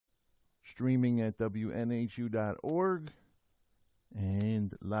streaming at WNHU.org,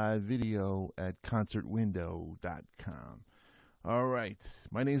 and live video at concertwindow.com. All right,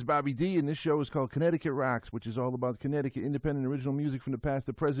 my name is Bobby D, and this show is called Connecticut Rocks, which is all about Connecticut independent original music from the past,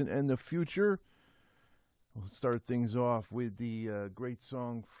 the present, and the future. We'll start things off with the great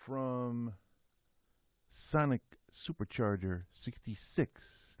song from Sonic Supercharger 66.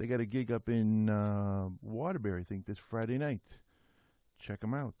 They got a gig up in Waterbury, I think, this Friday night. Check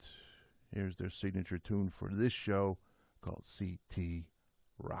them out. Here's their signature tune for this show called CT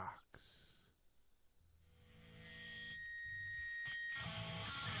Rocks.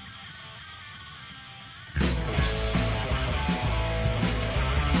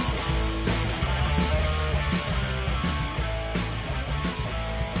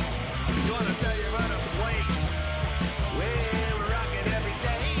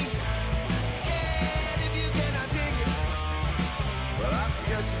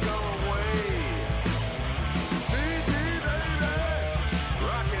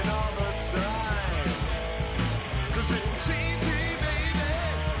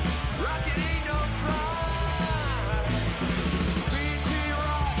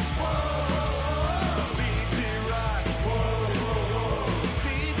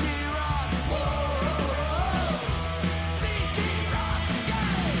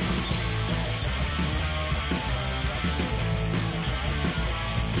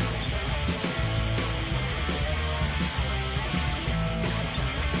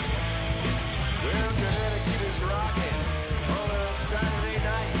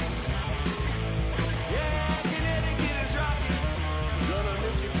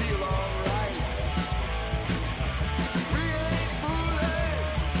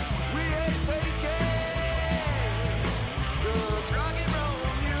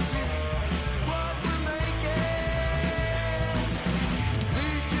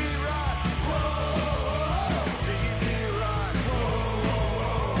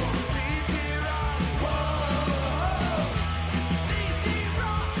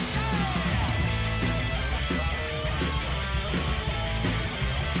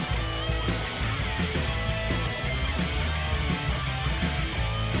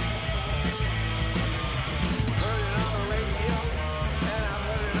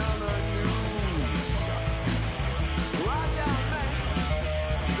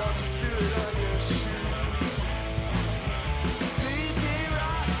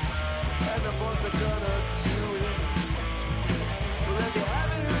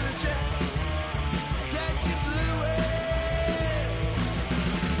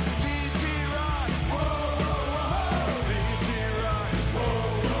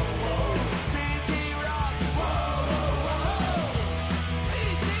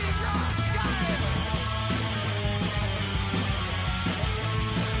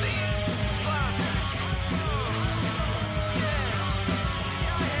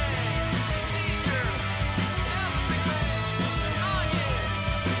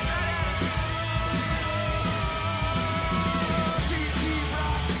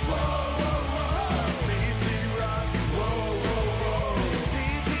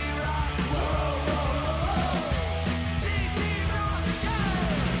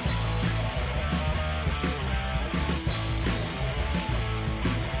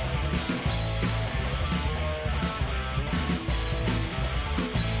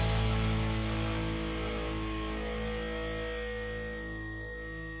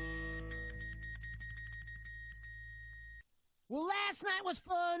 Well, last night was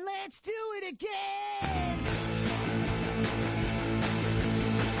fun, let's do it again.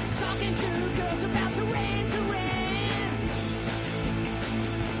 Talking to girls about to rent.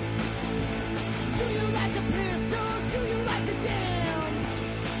 Do you like the pistols? Do you like the damn?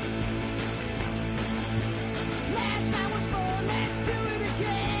 Last night was fun, let's do it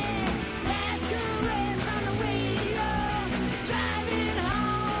again. Masquerades on the radio, driving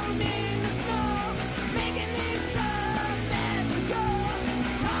home in the snow, making this up as we go.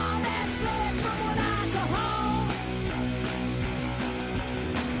 All that's left from what alcohol.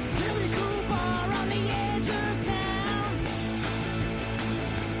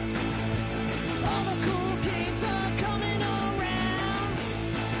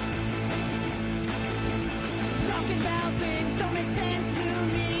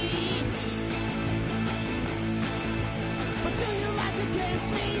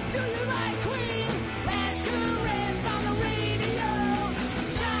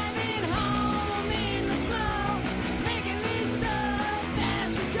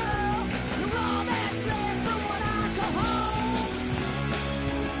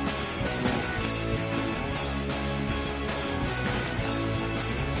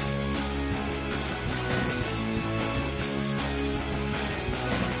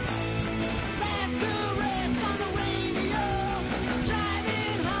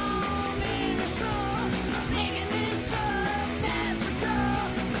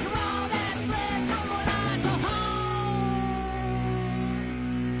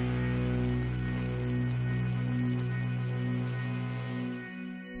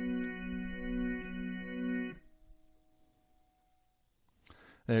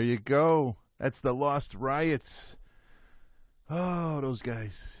 There you go. That's the Lost Riots. Oh, those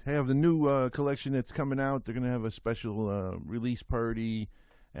guys. They have the new collection that's coming out. They're going to have a special release party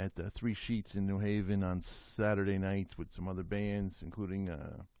at Three Sheets in New Haven on Saturday nights with some other bands, including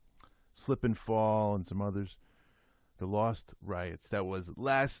Slip and Fall and some others. The Lost Riots. That was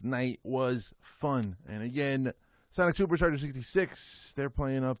last night. Was fun. And again, Sonic Supercharger 66, they're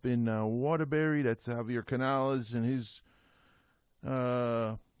playing up in Waterbury. That's Javier Canales and his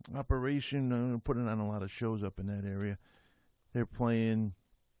operation, putting on a lot of shows up in that area. They're playing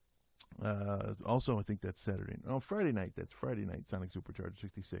also, I think that's Saturday. Oh, Friday night. That's Friday night, Sonic Supercharger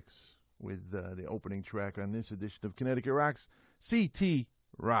 66, with the opening track on this edition of Connecticut Rocks, CT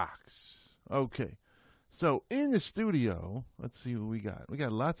Rocks. Okay. So, in the studio, let's see what we got. We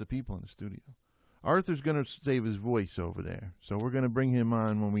got lots of people in the studio. Arthur's going to save his voice over there. So, we're going to bring him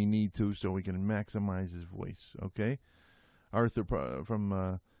on when we need to so we can maximize his voice, okay? Arthur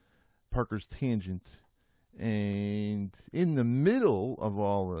from Parker's Tangent. And in the middle of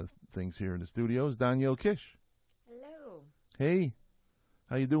all the things here in the studio is Donielle Kish. Hello. Hey.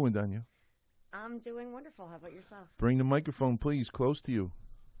 How you doing, Donielle? I'm doing wonderful. How about yourself? Bring the microphone, please, close to you.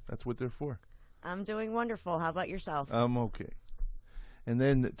 That's what they're for. I'm doing wonderful. How about yourself? I'm okay. And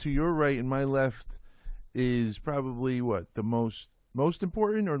then to your right and my left is probably what? The most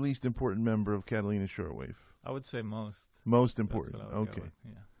important or least important member of Catalina Shortwave? I would say most. Most important. That's what I would go Okay. with,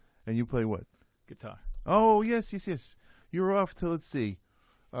 yeah. And you play what? Guitar. Oh, yes. You're off to, let's see.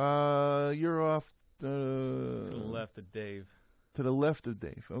 You're off To the left of Dave. To the left of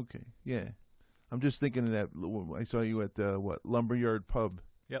Dave. Okay. Yeah. I'm just thinking of that. I saw you at Lumberyard Pub.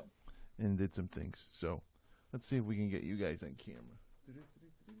 Yep. And did some things. So let's see if we can get you guys on camera. There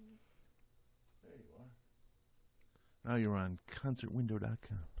you are. Now you're on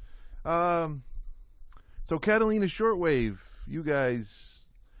concertwindow.com. So Catalina Shortwave, you guys,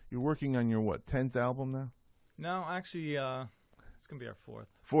 you're working on your 10th album now? No, actually, it's going to be our fourth.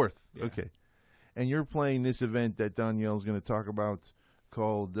 Fourth, Yeah. okay. And you're playing this event that Donielle's going to talk about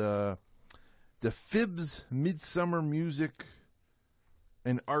called Defib's Midsummer Music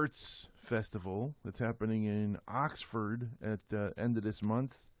and Arts Festival. That's happening in Oxford at the end of this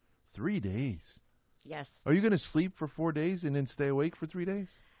month. 3 days. Yes. Are you going to sleep for 4 days and then stay awake for 3 days?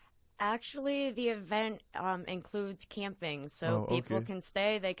 Actually, the event includes camping, so Oh, people okay. can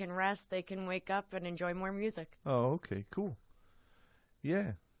stay, they can rest, they can wake up and enjoy more music. Oh, okay, cool.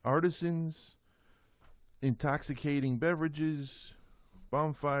 Yeah, artisans, intoxicating beverages,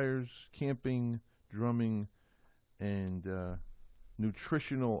 bonfires, camping, drumming, and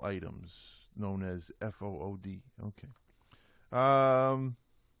nutritional items known as FOOD. Okay. And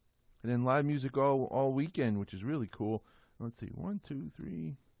then live music all weekend, which is really cool. Let's see, 1, 2,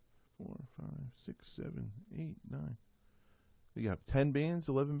 3, 4, 5, 6, 7, 8, 9. We got 10 bands,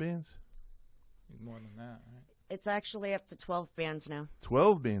 11 bands? More than that, right? It's actually up to 12 bands now.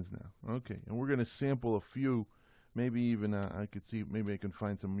 12 bands now. Okay. And we're going to sample a few. Maybe even I could see, maybe I can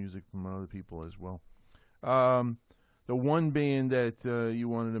find some music from other people as well. The one band that you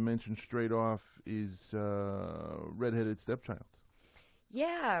wanted to mention straight off is Redheaded Stepchild.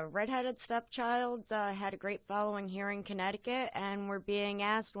 Yeah, Redheaded Stepchild had a great following here in Connecticut, and we're being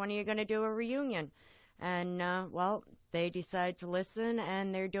asked, when are you going to do a reunion? And, well, they decide to listen,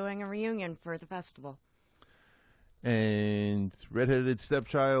 and they're doing a reunion for the festival. And Redheaded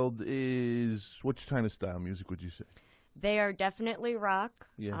Stepchild is, which kind of style music would you say? They are definitely rock.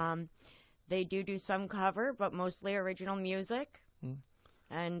 Yes. They do some cover, but mostly original music. Hmm.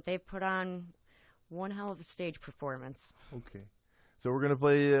 And they put on one hell of a stage performance. Okay. So we're going to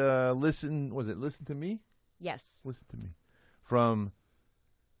play Listen to Me? Yes. Listen to Me. From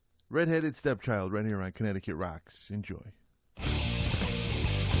Redheaded Stepchild right here on Connecticut Rocks. Enjoy.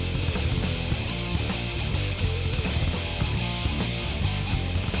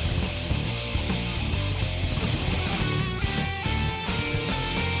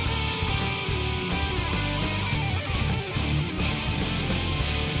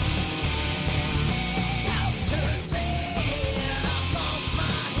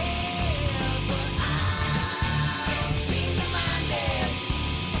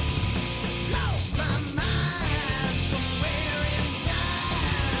 Lost my mind.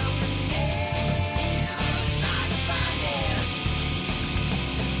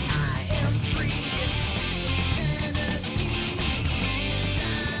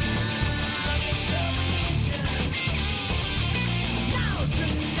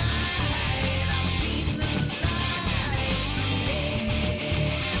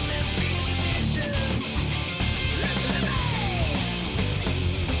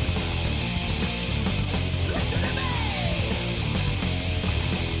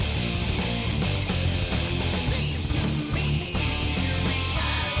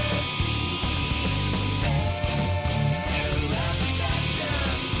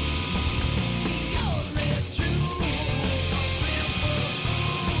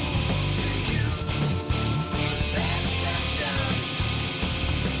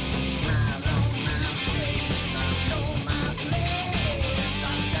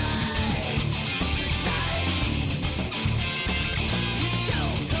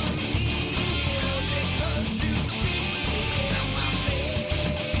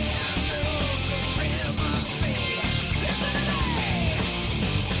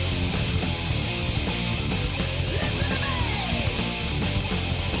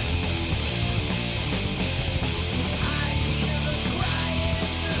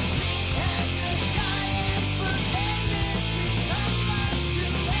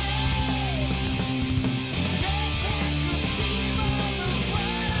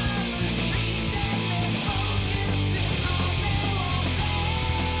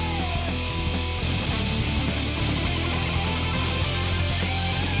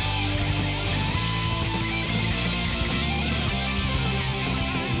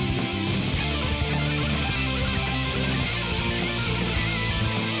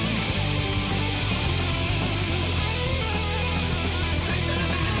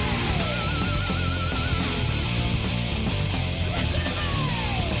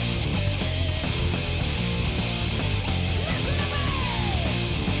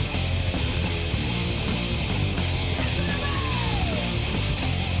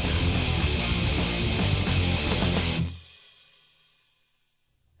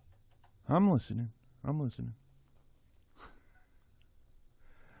 I'm listening.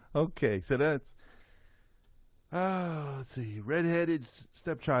 Okay, so that's let's see. Redheaded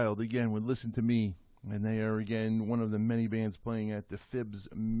Stepchild again would Listen to Me, and they are again one of the many bands playing at Defib's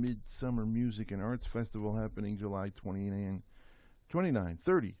Midsummer Music and Arts Festival happening July 29,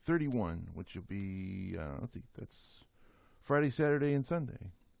 30, 31, which will be let's see, that's Friday, Saturday, and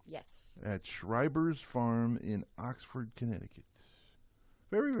Sunday Yes. at Schreiber's Farm in Oxford, Connecticut.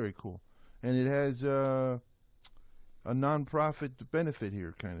 Very, very cool. And it has a non-profit benefit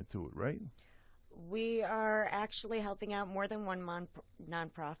here kind of to it, right? We are actually helping out more than one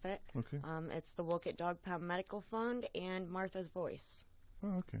nonprofit. Okay. It's the Wolcott Dog Pound Medical Fund and Martha's Voice.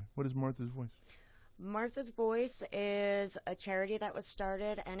 Oh, okay. What is Martha's Voice? Martha's Voice is a charity that was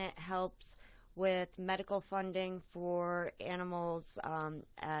started, and it helps with medical funding for animals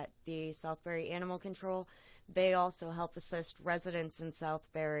at the Southbury Animal Control. They also help assist residents in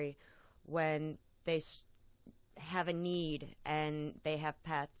Southbury when they have a need and they have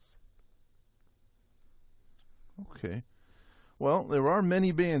pets. Okay. Well, there are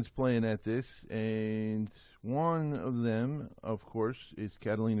many bands playing at this, and one of them, of course, is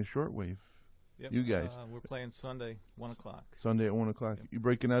Catalina Shortwave. Yep. You guys. We're playing Sunday, 1 o'clock. Sunday at 1 o'clock. Yep. You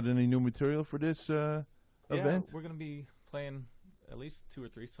breaking out any new material for this event? Yeah, we're going to be playing at least 2 or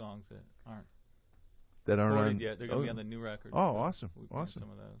 3 songs that aren't on recorded yet. They're going to be on the new record. Oh, so awesome. we'll be playing Awesome.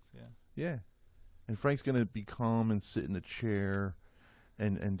 some of those, yeah. Yeah. And Frank's going to be calm and sit in a chair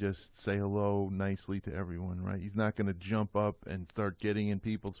and just say hello nicely to everyone, right? He's not going to jump up and start getting in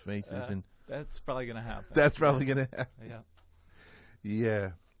people's faces. And That's probably going to happen. that's probably going to happen. Yeah. Yeah.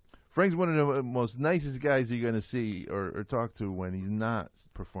 Frank's one of the most nicest guys you're going to see or talk to when he's not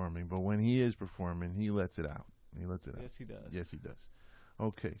performing. But when he is performing, he lets it out. Yes, he does. Yes, he does.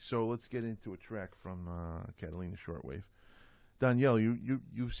 Okay, so let's get into a track from Catalina Shortwave. Donielle,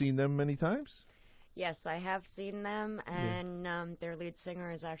 you've seen them many times? Yes, I have seen them, and their lead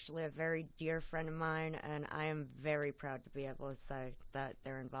singer is actually a very dear friend of mine, and I am very proud to be able to say that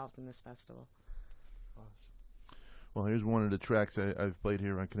they're involved in this festival. Awesome. Well, here's one of the tracks I've played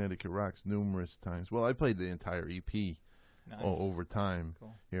here on Connecticut Rocks numerous times. Well, I played the entire EP Nice. over time.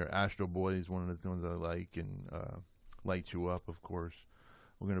 Cool. Here, Astro Boy is one of the ones I like, and Light You Up, of course.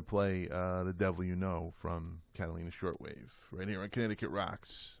 We're going to play The Devil You Know from Catalina Shortwave right here on Connecticut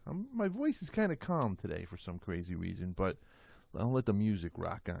Rocks. My voice is kind of calm today for some crazy reason, but I'll let the music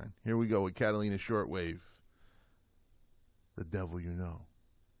rock on. Here we go with Catalina Shortwave, The Devil You Know.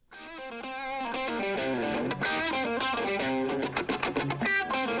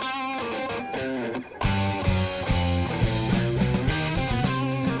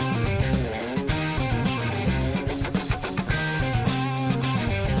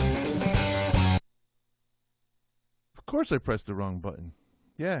 Of course I pressed the wrong button.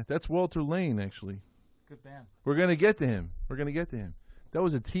 Yeah, that's Walter Lane, actually. Good band. We're going to get to him. That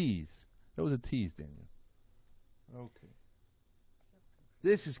was a tease. Daniel. Okay.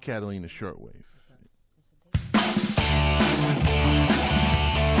 This is Catalina Shortwave.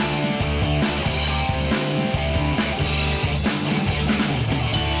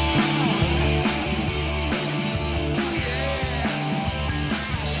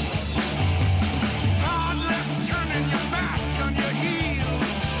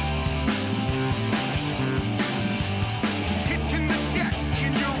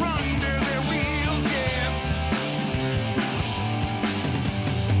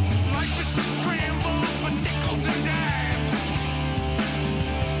 Life is a scramble for nickels and dimes.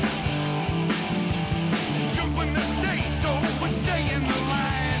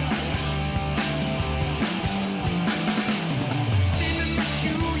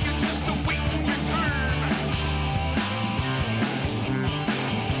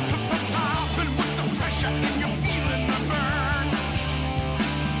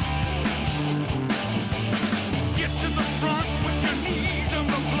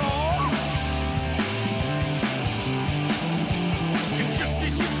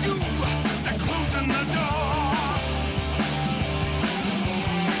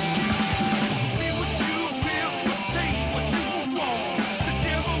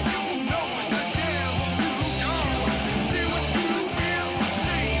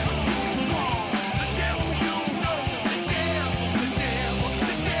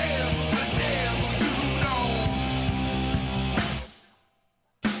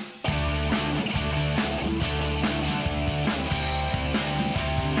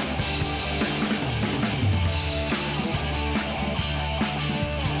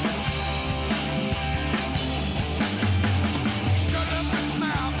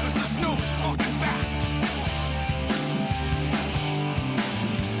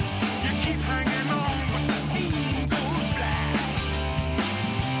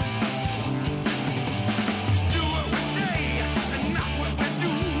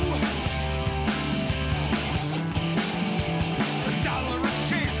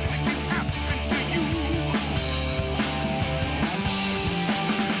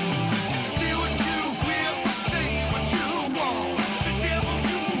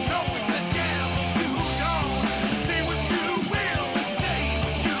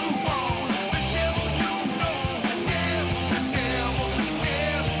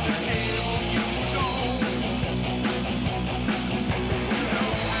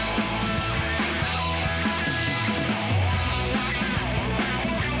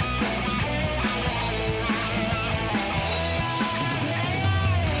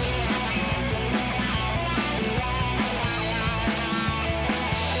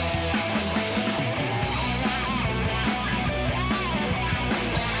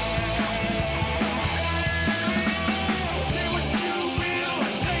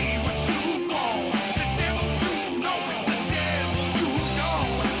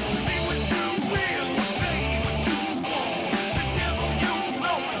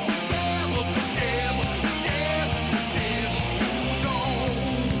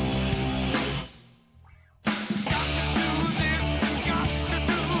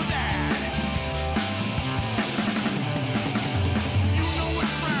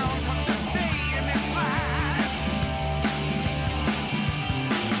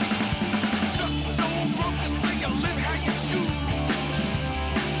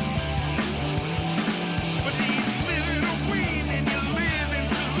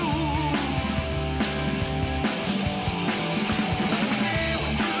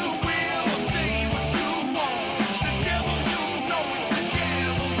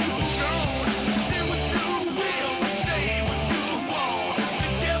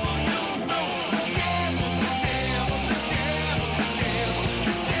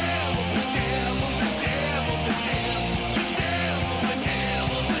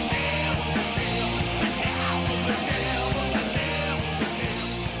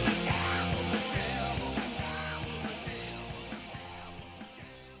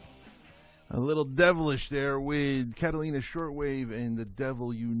 little devilish there with Catalina Shortwave and The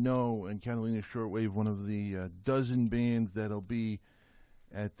Devil You Know. And Catalina Shortwave, one of the dozen bands that'll be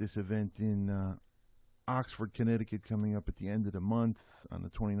at this event in Oxford, Connecticut, coming up at the end of the month on the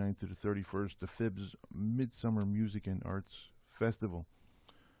 29th to the 31st, Defib's Midsummer Music and Arts Festival.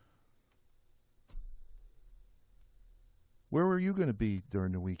 Where are you going to be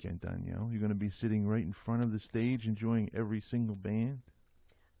during the weekend, Donielle? You're going to be sitting right in front of the stage enjoying every single band?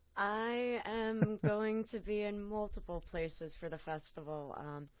 I am going to be in multiple places for the festival.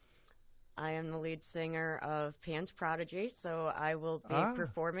 I am the lead singer of Pan's Prodigy, so I will be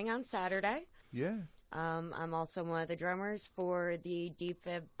performing on Saturday. Yeah. I'm also one of the drummers for the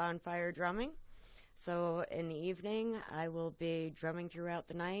Defib Bonfire Drumming. So in the evening, I will be drumming throughout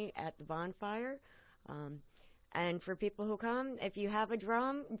the night at the bonfire. And for people who come, if you have a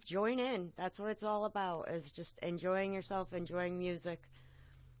drum, join in. That's what it's all about, is just enjoying yourself, enjoying music.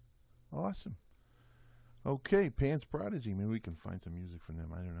 Awesome. Okay, Pan's Prodigy. Maybe we can find some music from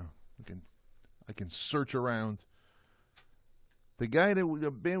them. I don't know. I can search around. The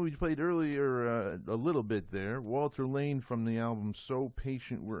band we played earlier a little bit there, Walter Lane from the album So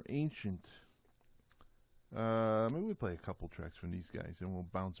Patient We're Ancient. Maybe we play a couple tracks from these guys, and we'll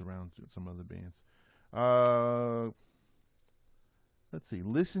bounce around to some other bands. Let's see,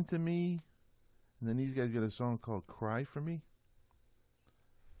 Listen to Me, and then these guys got a song called Cry for Me.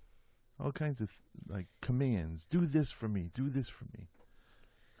 All kinds of like commands. Do this for me. Do this for me.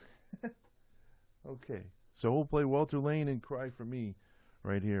 Okay, so we'll play Walter Lane and Cry for Me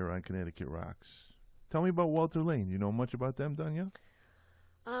right here on Connecticut Rocks. Tell me about Walter Lane. You know much about them, Donielle?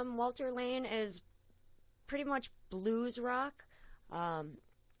 Walter Lane is pretty much blues rock.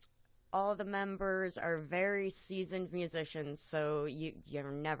 All the members are very seasoned musicians, so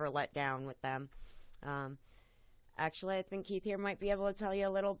you're never let down with them. Actually, I think Keith here might be able to tell you a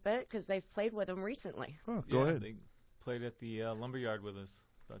little bit, because they've played with them recently. Oh, go ahead. They played at the Lumberyard with us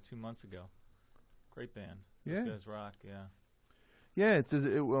about 2 months ago. Great band. Yeah. Those guys rock, yeah. Yeah,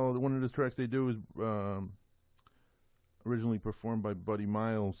 well, one of the tracks they do is originally performed by Buddy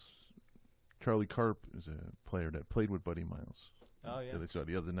Miles. Charlie Karp is a player that played with Buddy Miles. Oh, yeah. That I saw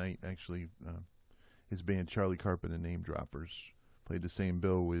the other night, actually. His band, Charlie Karp and the Name Droppers, played the same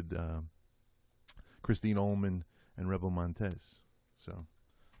bill with Christine Ullman and Rebel Montez. So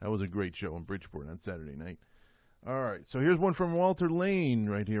that was a great show in Bridgeport on Saturday night. All right, so here's one from Walter Lane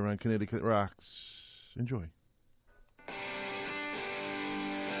right here on Connecticut Rocks. Enjoy.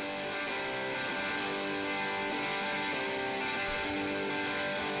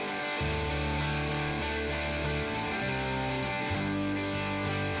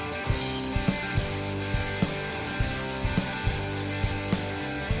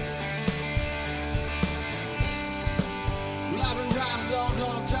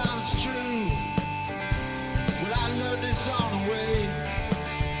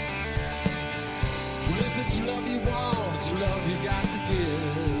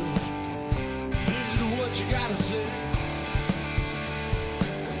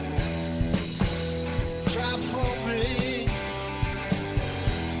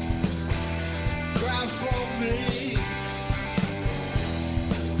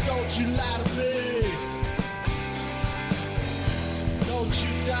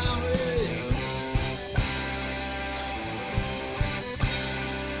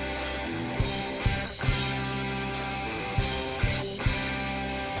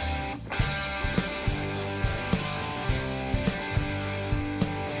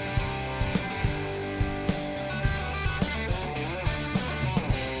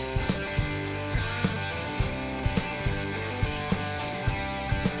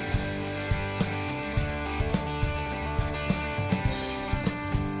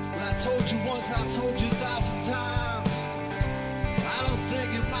 I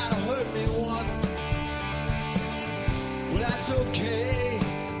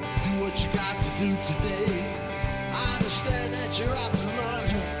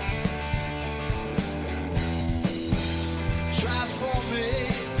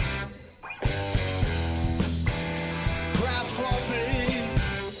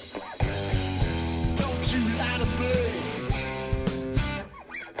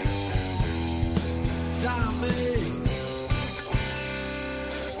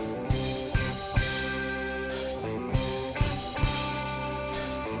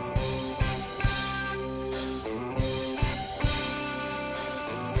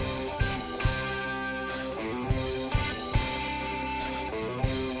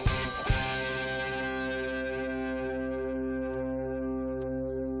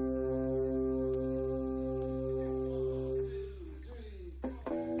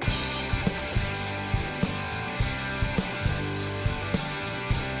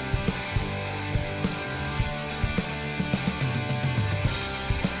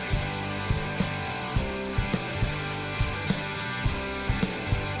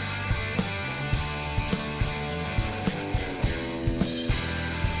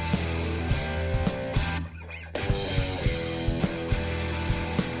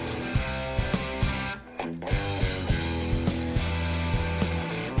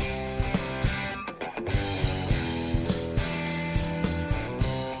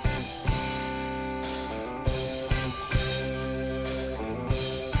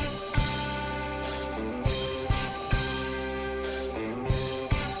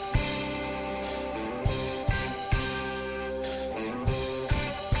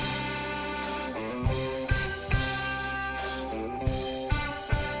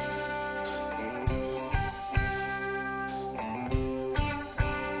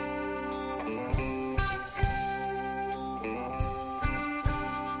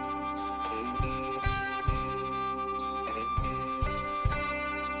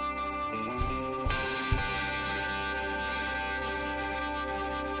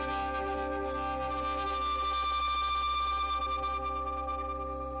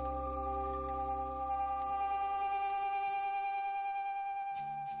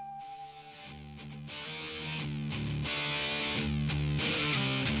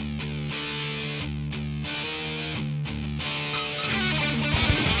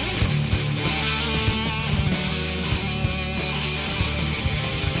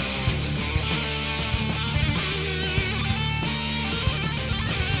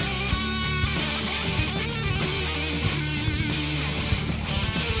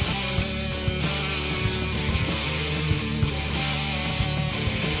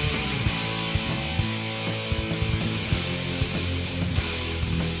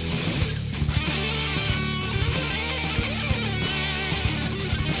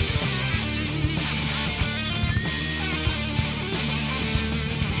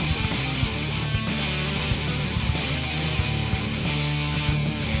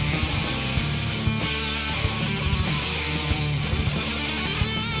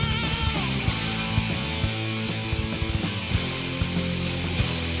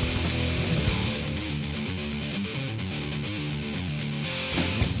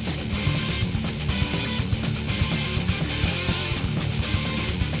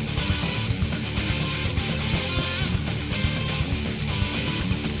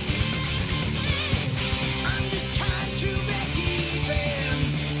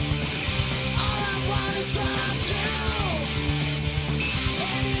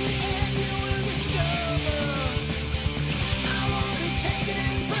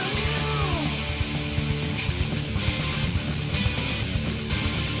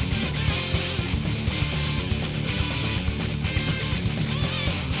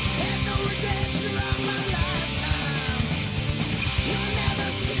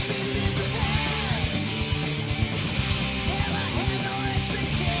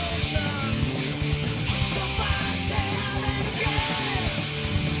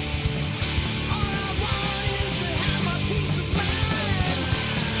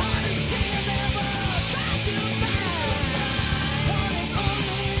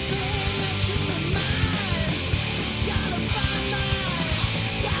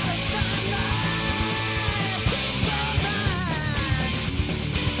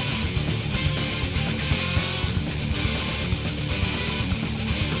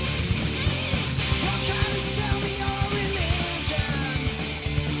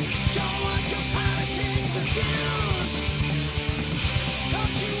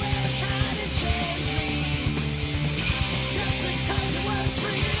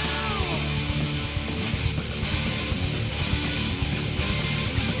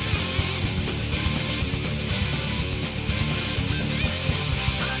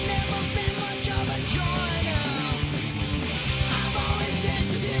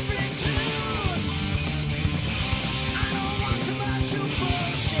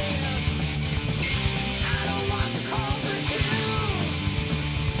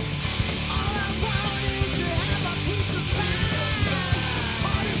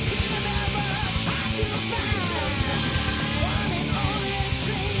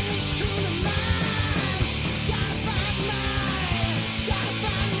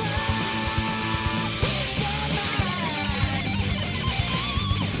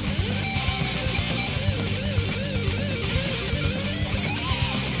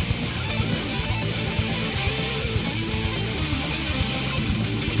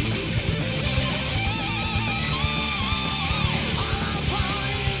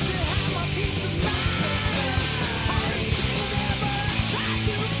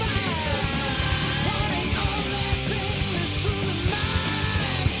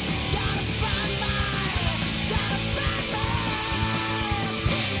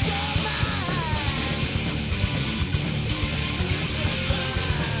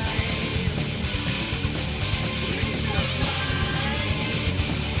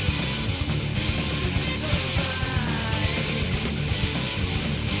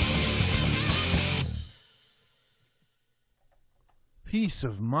Peace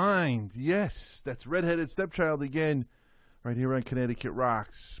of Mind. Yes, that's Redheaded Stepchild again, right here on Connecticut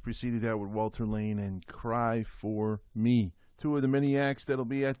Rocks. Preceded that with Walter Lane and Cry for Me. Two of the many acts that'll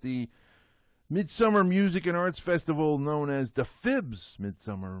be at the Midsummer Music and Arts Festival, known as Defib's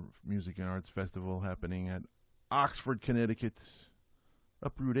Midsummer Music and Arts Festival, happening at Oxford, Connecticut.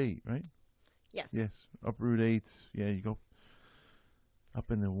 Up Route 8, right? Yes. Yes, up Route 8. Yeah, you go up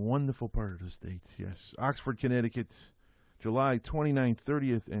in the wonderful part of the state. Yes, Oxford, Connecticut, July 29th,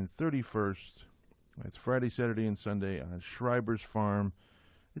 30th, and 31st. That's Friday, Saturday, and Sunday on Schreiber's Farm.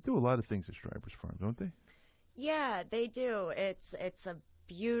 They do a lot of things at Schreiber's Farm, don't they? Yeah, they do. It's a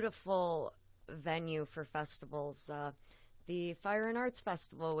beautiful venue for festivals. The Fire and Arts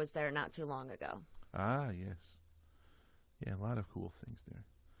Festival was there not too long ago. Ah, yes. Yeah, a lot of cool things there.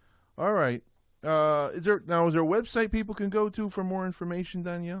 All right. Is there a website people can go to for more information,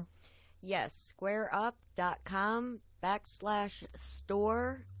 Donielle? Yes,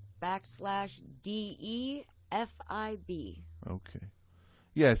 squareup.com/store/DEFIB. Okay.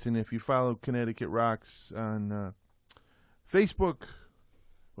 Yes, and if you follow Connecticut Rocks on Facebook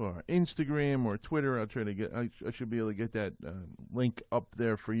or Instagram or Twitter, I should be able to get that link up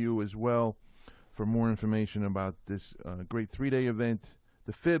there for you as well for more information about this great 3-day event,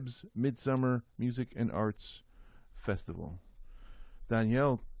 the FIBS Midsummer Music and Arts Festival.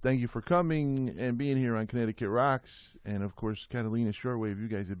 Donielle, thank you for coming and being here on Connecticut Rocks, and of course Catalina Shortwave. You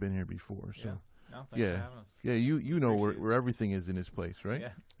guys have been here before, so No, thanks for having us. yeah. You know where everything is in this place, right?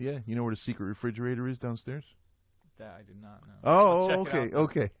 Yeah. Yeah. You know where the secret refrigerator is downstairs? That I did not know. Oh, I'll check it out.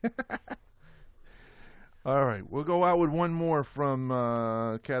 okay. All right, we'll go out with one more from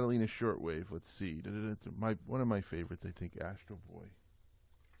Catalina Shortwave. Let's see, one of my favorites, I think, Astro Boy.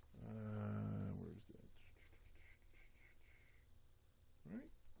 Where's that?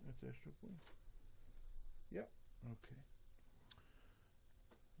 Right, that's Astro Boy. Yep. Okay.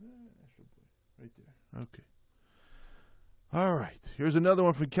 Astro Boy, right there. Okay. All right. Here's another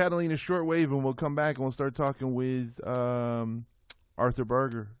one from Catalina Shortwave, and we'll come back and we'll start talking with Arthur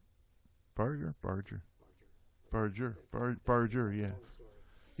Bargar. Bargar, yeah.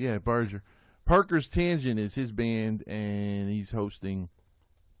 Yeah, Bargar. Parker's Tangent is his band, and he's hosting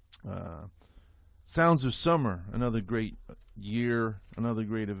Sounds of Summer, another great year, another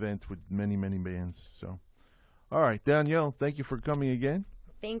great event with many, many bands. So, all right, Donielle, thank you for coming again.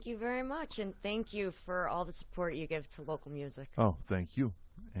 Thank you very much, and thank you for all the support you give to local music. Oh, thank you.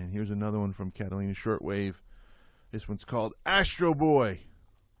 And here's another one from Catalina Shortwave. This one's called Astro Boy. I'm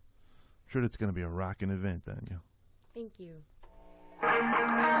sure it's going to be a rocking event, Danielle. Thank you.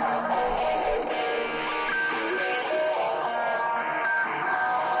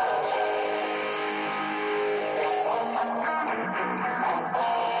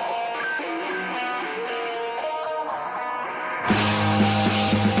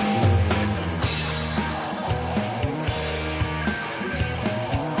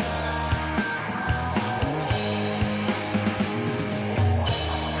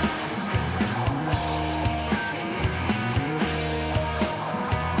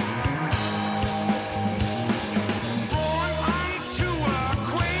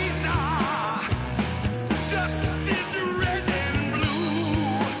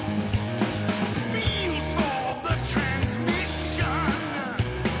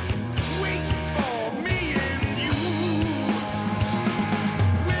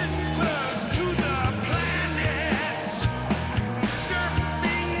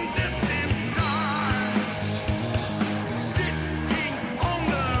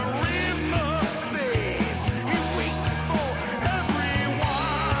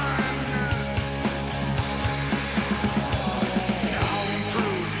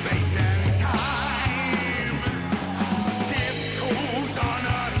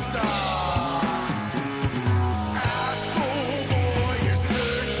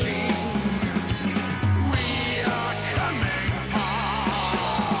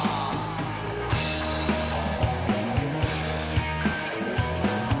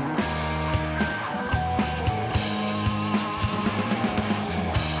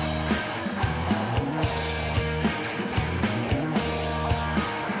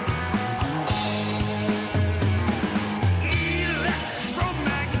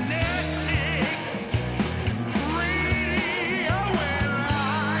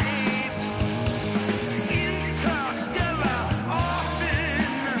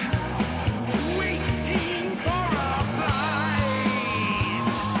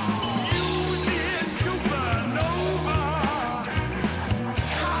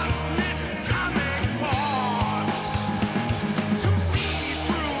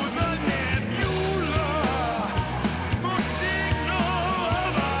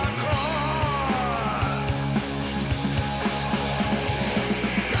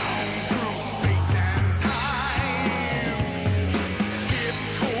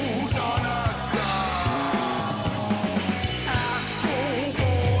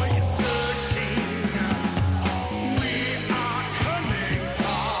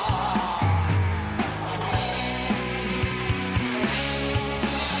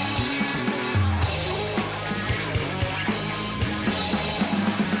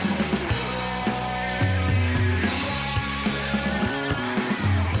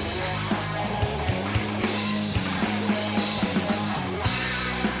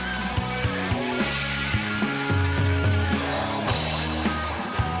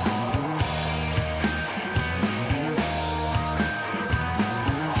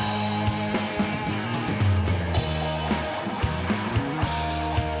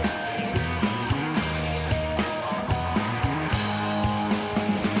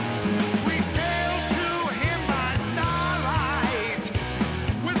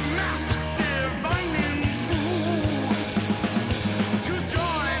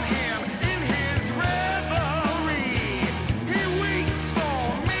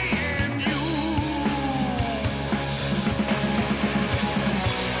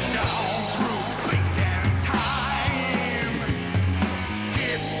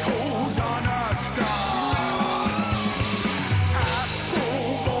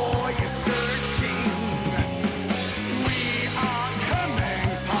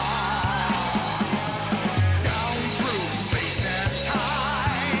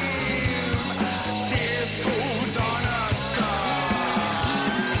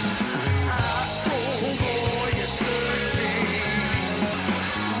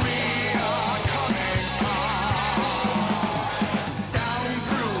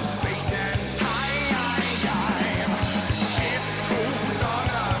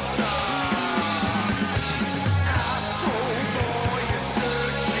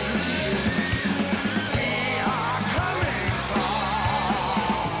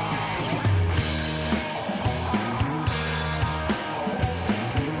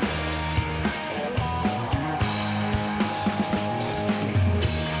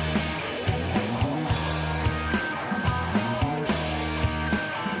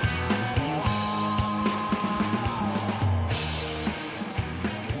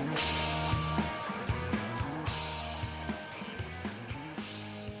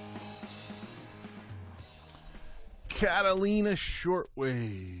 Catalina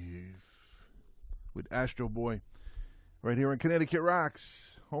Shortwave with Astro Boy. Right here on Connecticut Rocks,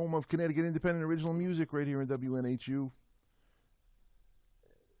 home of Connecticut independent original music, right here in WNHU,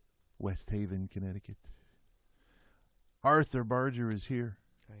 West Haven, Connecticut. Arthur Barger is here.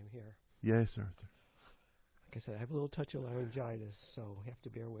 I'm here. Yes, Arthur. Like I said, I have a little touch of laryngitis, so you have to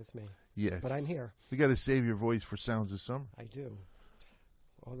bear with me. Yes. But I'm here. We got to save your voice for Sounds of Summer. I do.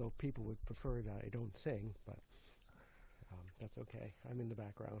 Although people would prefer that I don't sing, but that's okay. I'm in the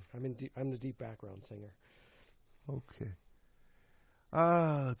background. I'm the deep background singer. Okay.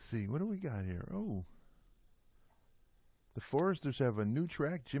 Let's see. What do we got here? Oh. The Foresters have a new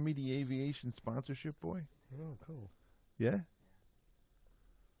track, Jimmy the Aviation Sponsorship Boy. Oh, cool. Yeah?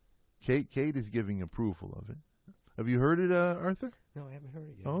 Kate is giving approval of it. Have you heard it, Arthur? No, I haven't heard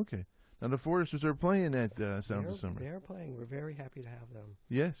it yet. Oh, okay. Now the Foresters are playing at Sounds of Summer. They're playing. We're very happy to have them.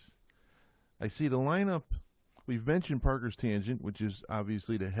 Yes. I see the lineup. We've mentioned Parker's Tangent, which is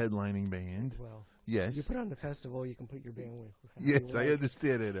obviously the headlining band. Well, yes. You put on the festival, you can put your band with. Yes, I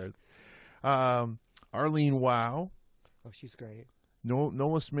understand it, Arthur. Arlene Wow. Oh, she's great.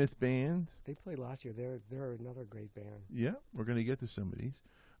 Noah Smith Band. They played last year. They're another great band. Yeah, we're going to get to some of these.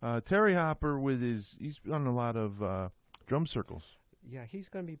 Terry Hopper he's on a lot of drum circles. Yeah, he's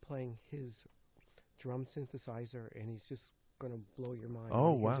going to be playing his drum synthesizer, and he's just going to blow your mind.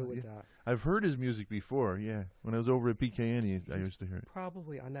 Oh, what he can wow. do with Yeah. that. I've heard his music before, yeah. When I was over at PKN, I used to hear it.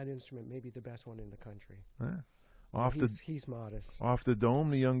 Probably on that instrument, maybe the best one in the country. He's modest. Off the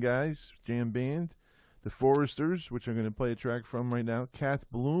Dome, the Young Guys, jam band. The Foresters, which I'm going to play a track from right now. Kath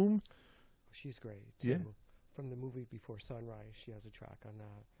Bloom. She's great, too. Yeah. From the movie Before Sunrise, she has a track on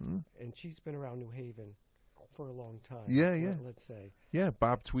that. Mm. And she's been around New Haven for a long time. Yeah, yeah. Let's say. Yeah,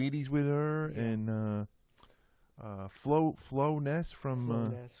 Bob Tweedy's with her, Yeah. and Flo Ness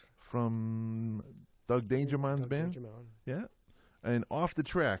from Doug Dangermon's band. Yeah. And Off the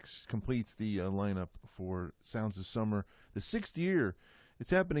Tracks completes the lineup for Sounds of Summer, the 6th year.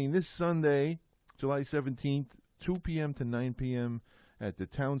 It's happening this Sunday, July 17th, 2 p.m. to 9 p.m. at the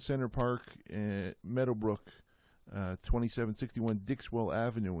Town Center Park, Meadowbrook, 2761 Dixwell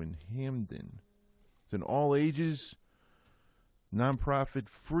Avenue in Hamden. It's an all-ages, non-profit,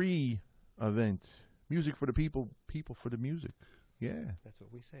 free event. Music for the people, people for the music. Yeah. That's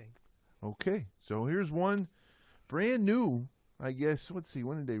what we say. Okay, so here's one brand new, I guess. Let's see,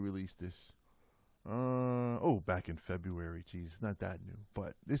 when did they release this? Back in February. Geez, it's not that new.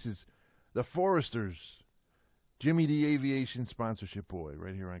 But this is the Foresters, Jimmy the Aviation Sponsorship Boy,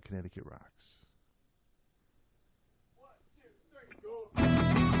 right here on Connecticut Rocks. 1, 2, 3, go.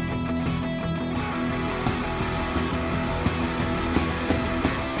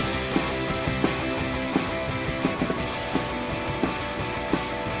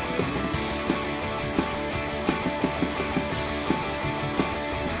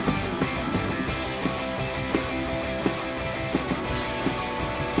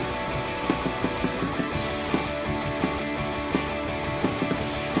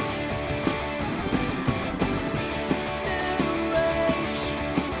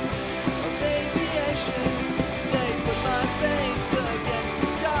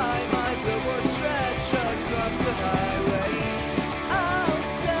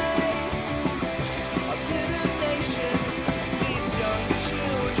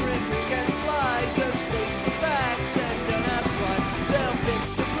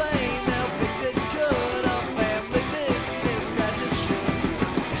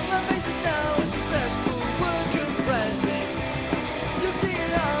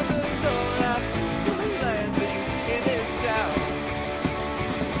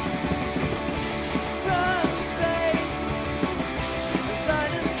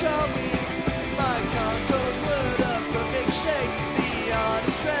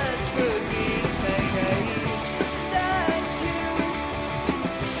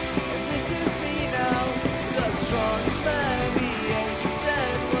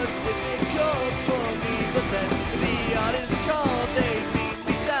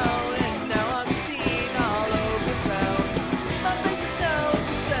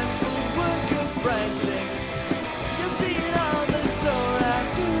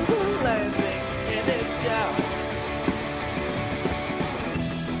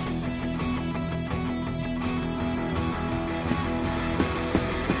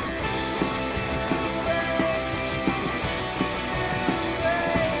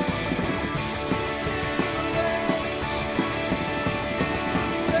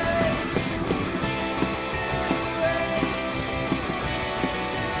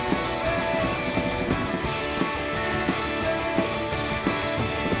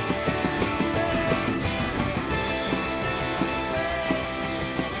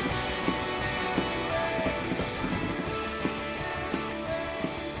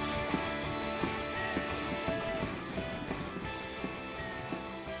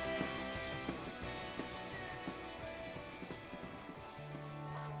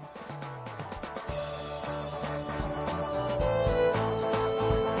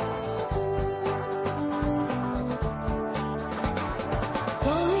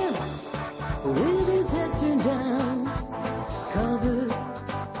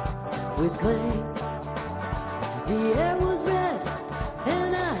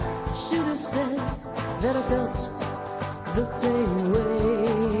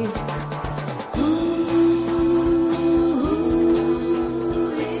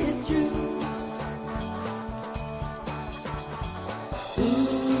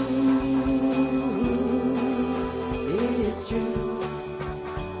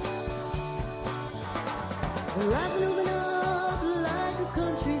 Rising moving up like a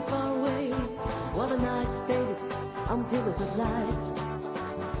country far away, while the night faded on pillars of light.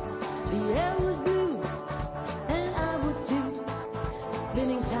 The air was blue, and I was too,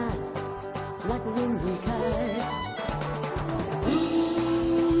 spinning time like a windy kite. Ooh,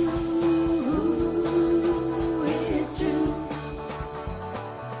 it's true.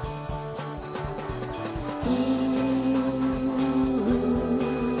 Ooh,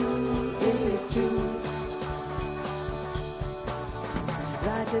 it's true.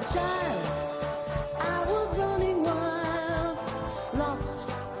 Like a child, I was running wild, lost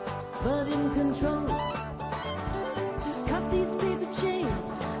but in control. Cut these paper chains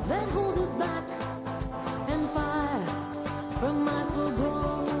that hold us back, and fire from my slow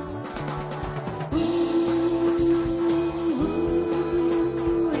grow. Ooh,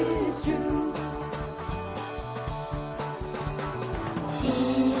 it's true.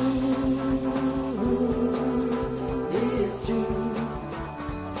 Ooh, it's true.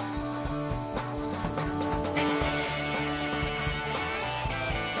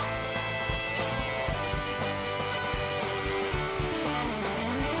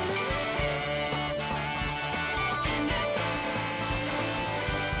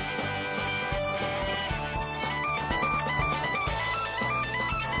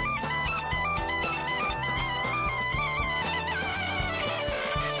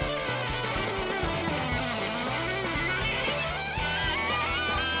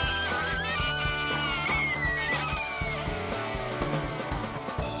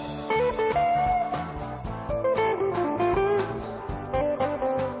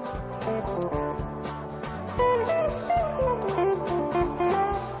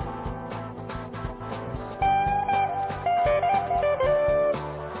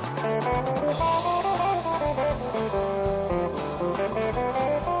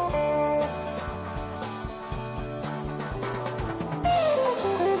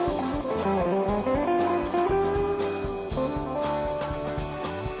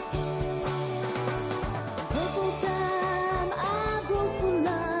 Purple time, I broke the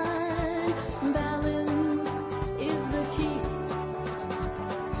line. Balance is the key.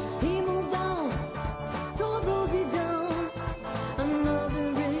 He moved on toward Rosie Dawn, another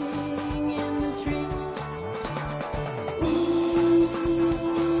ring in the tree. Ooh,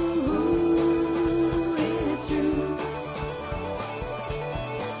 it's true.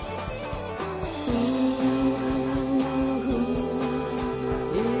 Ooh,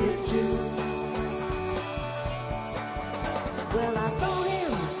 it's true. Well, I saw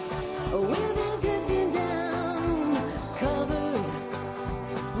him with his curtain down, covered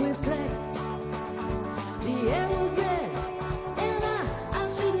with clay. The air was red, and I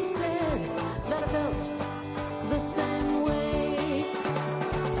should have said that I felt the same way.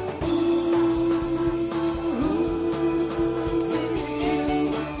 Ooh, it's true.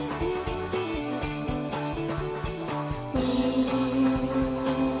 Ooh,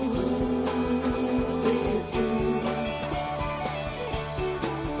 it's true.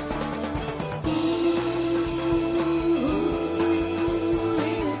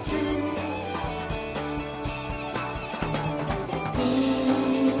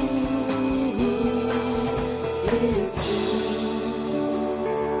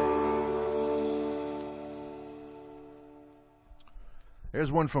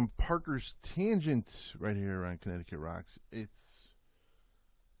 There's one from Parker's Tangent right here on Connecticut Rocks. It's,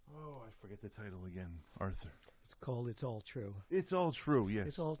 oh, I forget the title again, Arthur. It's called It's All True. It's All True, yes.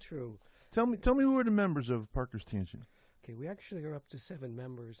 It's all true. Tell me who are the members of Parker's Tangent. Okay, we actually are up to 7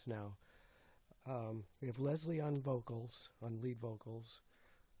 members now. We have Leslie on vocals, on lead vocals.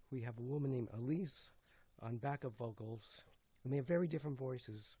 We have a woman named Elise on backup vocals. And they have very different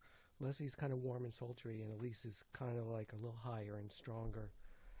voices. Leslie's kind of warm and sultry, and Elise is kind of like a little higher and stronger.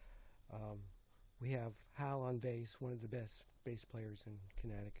 We have Hal on bass, one of the best bass players in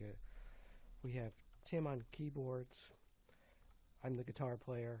Connecticut. We have Tim on keyboards. I'm the guitar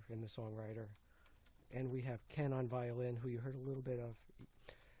player and the songwriter. And we have Ken on violin, who you heard a little bit of.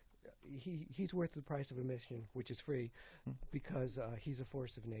 He's worth the price of admission, which is free, because he's a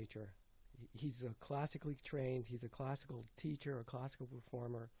force of nature. He's a classically trained, he's a classical teacher, a classical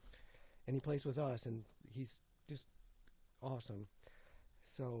performer, and he plays with us, and he's just awesome.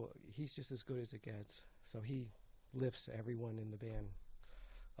 So he's just as good as it gets. So he lifts everyone in the band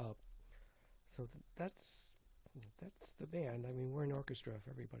up. So that's the band. I mean, we're an orchestra if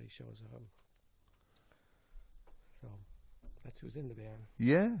everybody shows up. So that's who's in the band.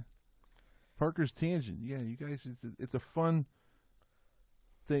 Yeah. Parker's Tangent. Yeah, you guys, it's a fun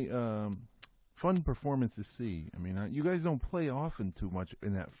thing, fun performance to see. I mean, you guys don't play often too much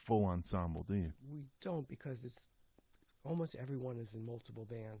in that full ensemble, do you? We don't, because it's almost everyone is in multiple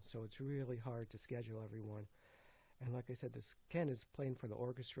bands, so it's really hard to schedule everyone. And like I said, this Ken is playing for the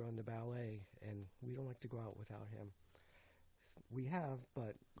orchestra and the ballet, and we don't like to go out without him. We have,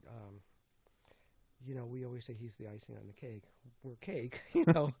 but you know, we always say he's the icing on the cake. We're cake, you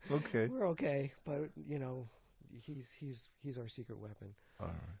know. Okay. We're okay, but you know, he's our secret weapon. All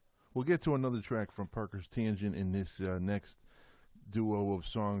right. We'll get to another track from Parker's Tangent in this next duo of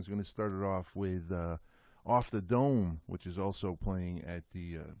songs. Going to start it off with Off the Dome, which is also playing at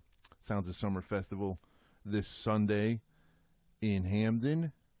the Sounds of Summer Festival this Sunday in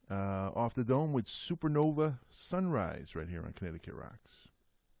Hamden. Off the Dome with Supernova Sunrise right here on Connecticut Rocks.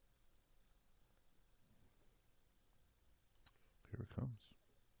 Here it comes.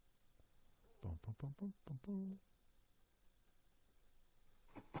 Bum, bum, bum, bum, bum, bum.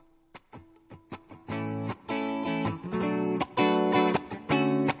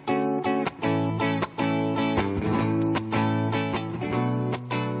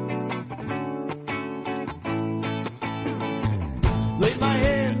 Laid my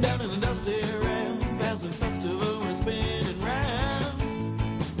head down in a dusty round, past the festival and spinning round.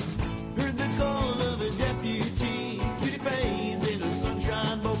 Heard the call of a deputy, cutie face in a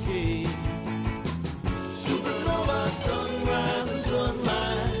sunshine bouquet. Supernova, sunrise and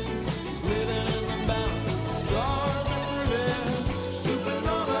sunlight, she's living in the mountains, stars everywhere.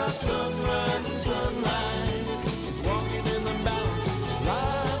 Supernova, sunrise and sunlight, she's walking in the mountains,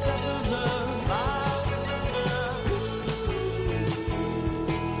 life that moves up, life that moves up.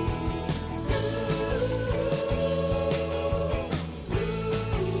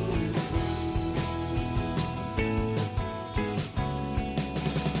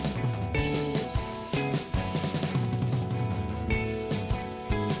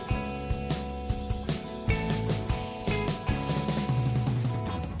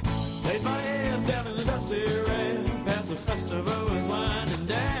 Laid my head down in the dusty rail, past the festival was winding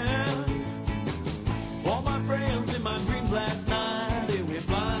down. All my friends in my dreams last night, they were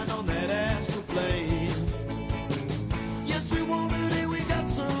flying on that astral plane. Yes, we wandered and we got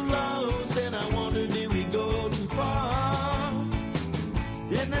so lost, and I wondered, did we go too far?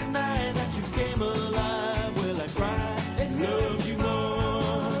 In the night that you came alive, well, I cried and loved you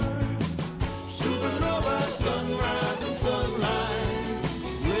more. Supernova, sunrise and sunlight,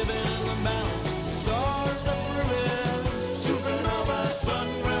 living in the mountains, stars everywhere. Supernova,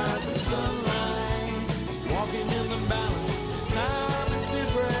 sunrise and sunlight, walking in the mountains, time is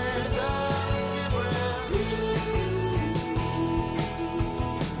different, time is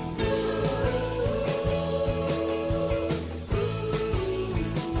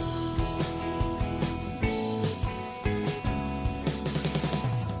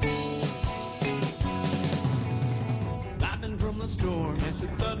lightning from the storm, as it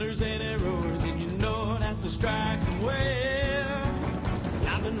thunders and it roars, and you know it has to strike somewhere.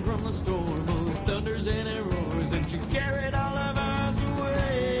 Lightning from the storm, oh, it thunders and it roars, and you carried all of us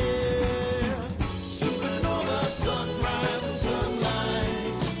away. Supernova, sunrise and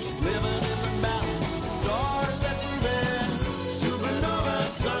sunlight, she's living in the mountains, stars everywhere.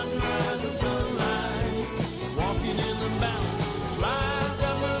 Supernova, sunrise and sunlight, she's walking in the mountains, life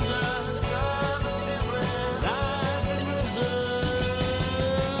that moves us, life is different, life that moves us.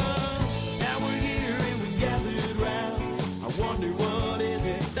 Now we're here and we gathered round. I wonder, what is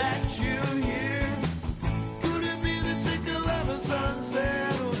it that you hear? Could it be the tickle of a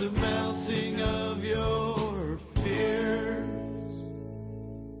sunset or the melting of your fears?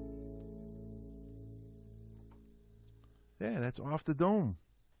 Yeah, that's Off the Dome.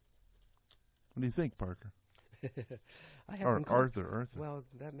 What do you think, Parker? I Or haven't called- Arthur. Well,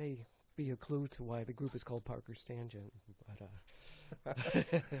 that may be a clue to why the group is called Parker's Tangent, but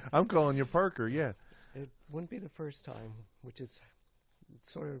I'm calling you Parker, yeah. it wouldn't be the first time, which is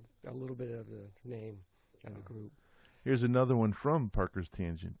sort of a little bit of the name of the group. Here's another one from Parker's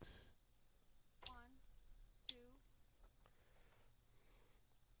Tangent.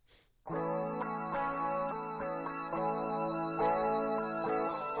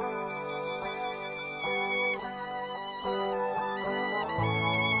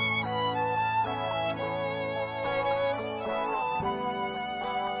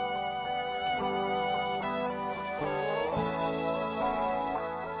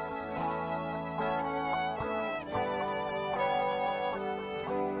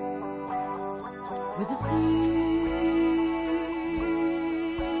 With the sea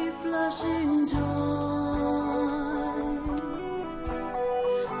flushing tide,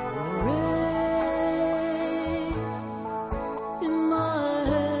 rain in my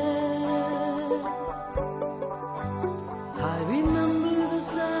head,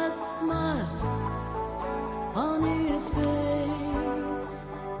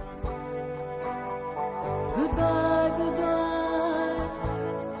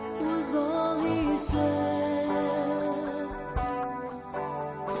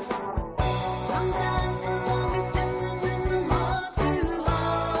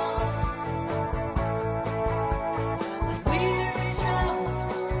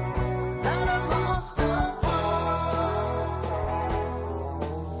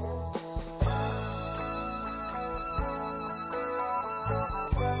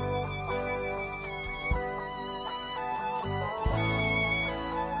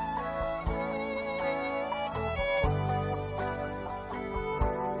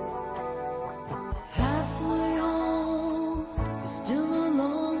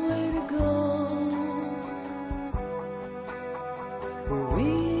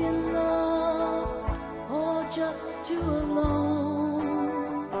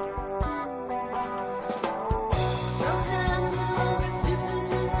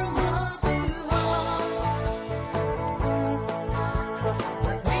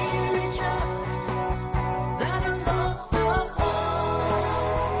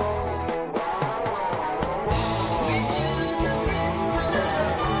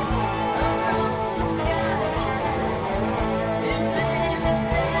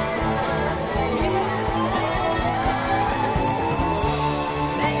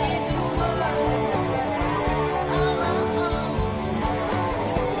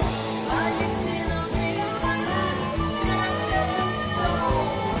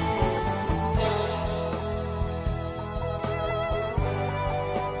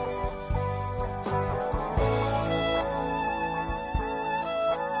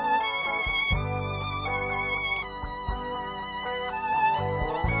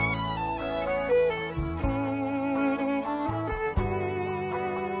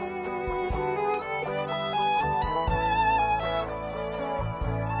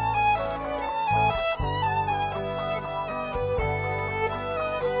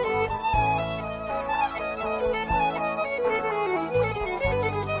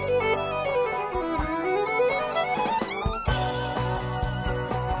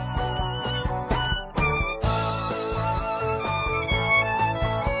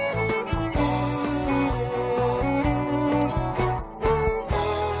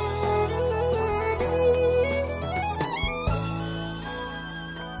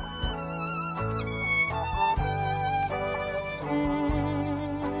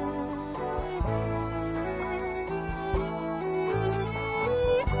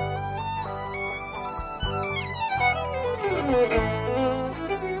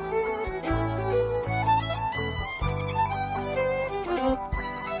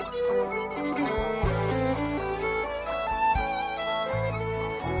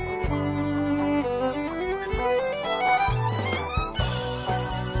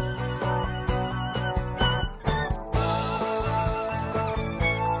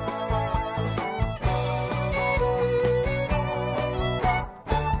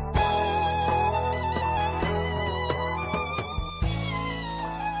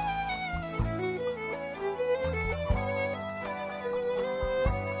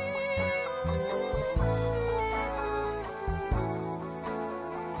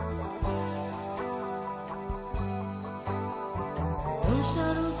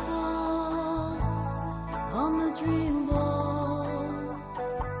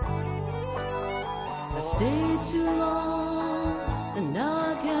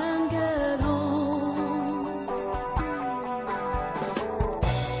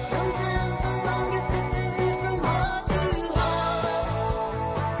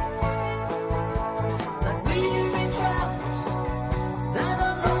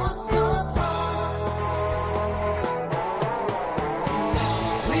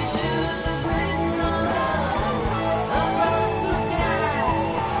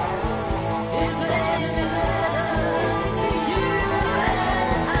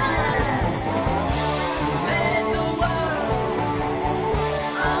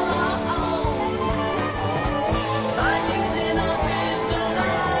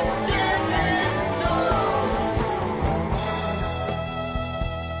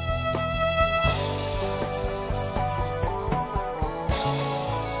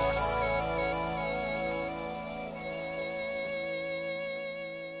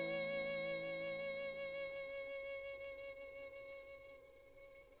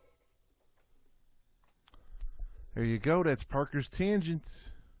 There you go. That's Parker's Tangent.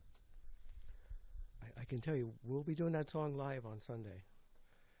 I can tell you, we'll be doing that song live on Sunday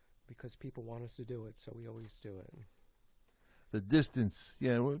because people want us to do it, so we always do it. The Distance.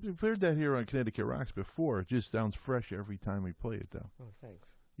 Yeah, we've heard that here on Connecticut Rocks before. It just sounds fresh every time we play it, though. Oh, thanks.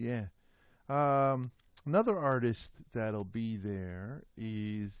 Yeah. Another artist that'll be there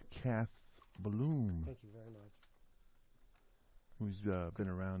is Kath Bloom, Thank you very much. who's been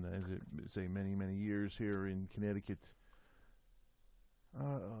around, as it say, many, many years here in Connecticut.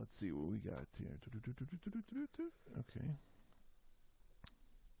 Let's see what we got here. Okay.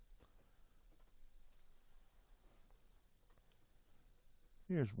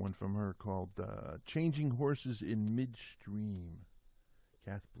 Here's one from her called Changing Horses in Midstream.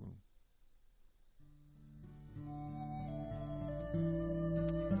 Kath Bloom.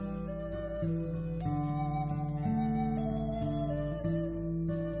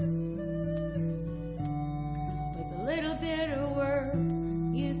 With a little bit of work,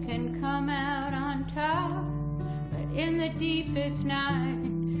 you can come out on top. But in the deepest night,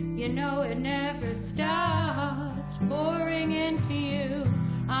 you know it never stops pouring into you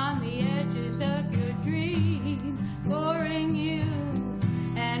on the edges of your dream, pouring you,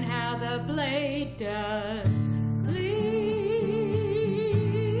 and how the blade does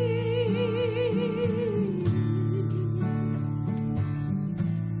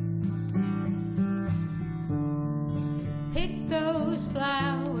pick those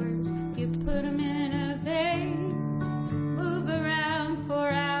flowers, you put them in a vase, move around for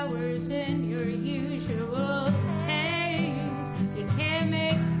hours in your usual haze. You can't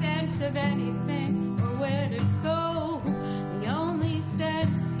make sense of anything or where to go. The only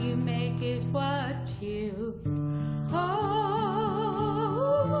sense you make is what you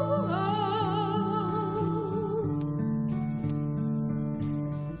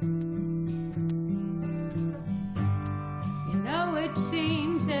You know it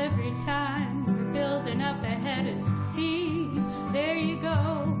seems every time we're building up ahead of steam. There you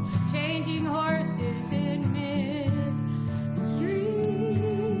go, changing horses in mid-stream.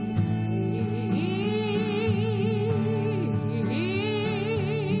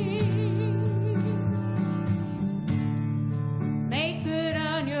 Make good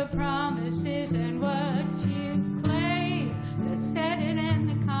on your promises and what you claim. The Senate and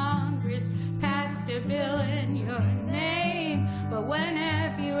the Congress passed a bill in your name. But when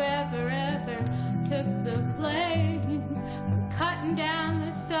have you ever took the blame for cutting down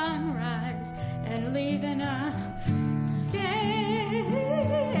the sunrise and leaving a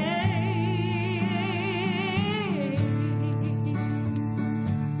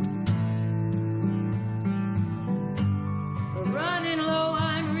We're running low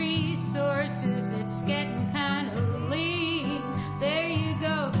on resources, it's getting kind of lean. There you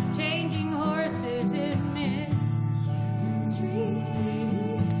go, changing horses in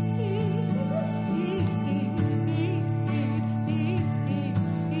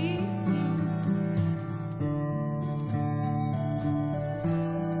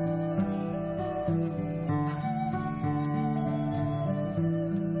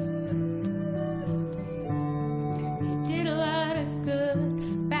You did a lot of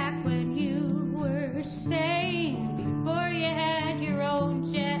good back when you were sane, before you had your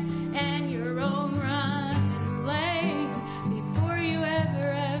own jet and your own running lane, before you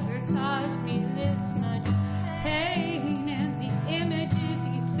ever caused me this much pain, and the images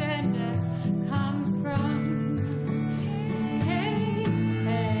you send us come from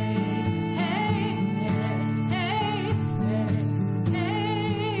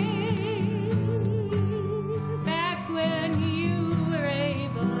back when you were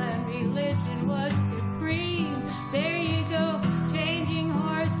able and religion was supreme. There you go, changing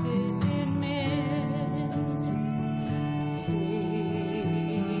horses in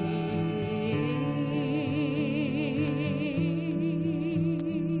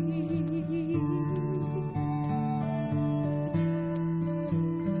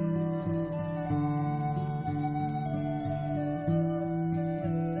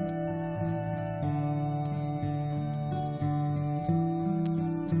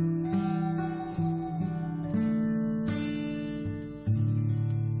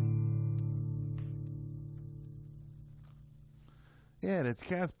Yeah, that's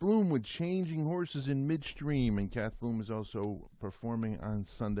Kath Bloom with Changing Horses in Midstream. And Kath Bloom is also performing on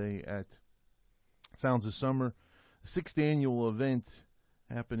Sunday at Sounds of Summer, the 6th annual event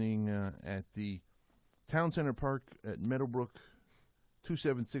happening at the Town Center Park at Meadowbrook,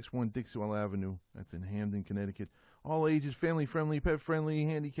 2761 Dixwell Avenue. That's in Hamden, Connecticut. All ages, family-friendly, pet-friendly,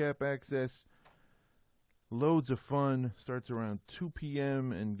 handicap access. Loads of fun. Starts around 2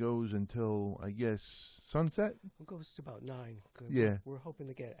 p.m. and goes until, I guess, sunset? It goes to about 9. 'Cause Yeah. We're hoping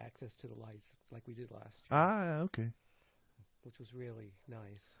to get access to the lights like we did last year. Ah, okay. Which was really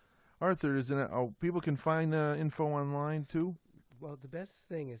nice. Arthur, isn't it? Oh, people can find info online too? Well, the best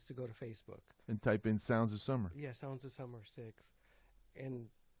thing is to go to Facebook. And type in Sounds of Summer. Yeah, Sounds of Summer 6. And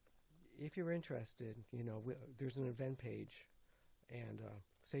if you're interested, you know, there's an event page. And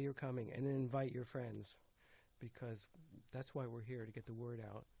say you're coming and then invite your friends. Because that's why we're here, to get the word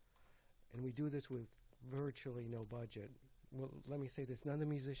out. And we do this with virtually no budget. Well, let me say this. None of the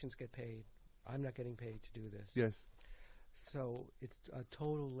musicians get paid. I'm not getting paid to do this. Yes. So it's a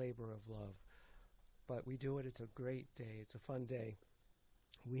total labor of love. But we do it. It's a great day. It's a fun day.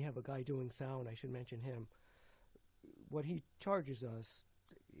 We have a guy doing sound. I should mention him. What he charges us,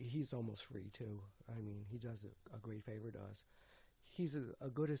 he's almost free, too. I mean, he does a great favor to us. He's a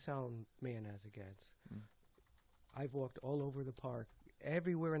good a sound man as it gets. Mm. I've walked all over the park.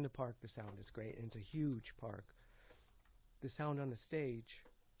 Everywhere in the park, the sound is great. And it's a huge park. The sound on the stage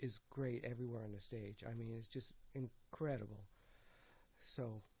is great everywhere on the stage. I mean, it's just incredible.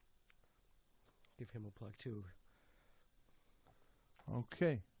 So, give him a plug, too.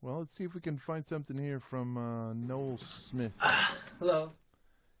 Okay. Well, let's see if we can find something here from Noel Smith. Hello.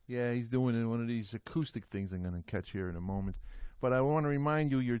 Yeah, he's doing one of these acoustic things I'm going to catch here in a moment. But I want to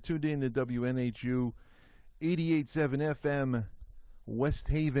remind you, you're tuned in to WNHU 88.7 FM, West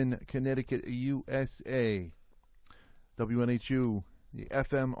Haven, Connecticut, USA. WNHU, the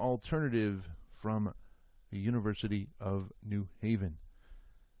FM alternative from the University of New Haven.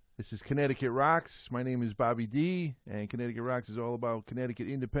 This is Connecticut Rocks. My name is Bobby D, and Connecticut Rocks is all about Connecticut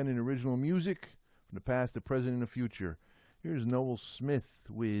independent original music from the past, the present, and the future. Here's Noel Smith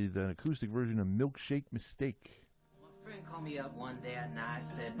with an acoustic version of Milkshake Mistake. My friend called me up one day at night,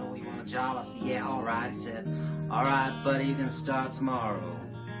 said, "No, you want a job?" I said, "Yeah, all right." He said, "All right, buddy, you can start tomorrow."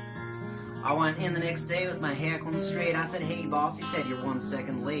 I went in the next day with my hair combed straight. I said, "Hey, boss." He said, "You're 1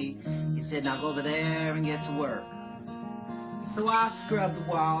 second late." He said, "Now go over there and get to work." So I scrubbed the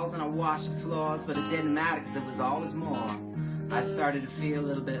walls and I washed the floors, but it didn't matter because there was always more. I started to feel a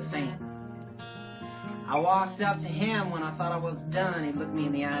little bit faint. I walked up to him when I thought I was done. He looked me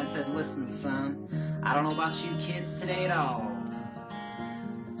in the eye and said, "Listen, son, I don't know about you kids today at all.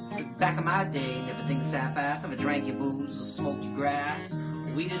 But back in my day, never things sat fast. Never drank your booze or smoked your grass.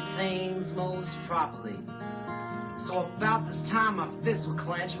 We did things most properly. So about this time, my fists were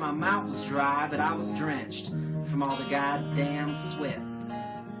clenched, my mouth was dry, but I was drenched from all the goddamn sweat.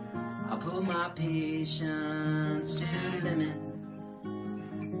 I pulled my patience to the limit.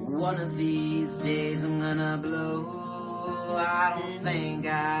 One of these days I'm gonna blow. I don't think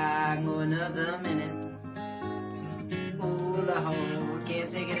I can go another minute. Oh, Lord,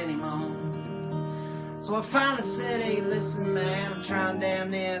 can't take it anymore. So I finally said, "Hey, listen, man, I'm trying damn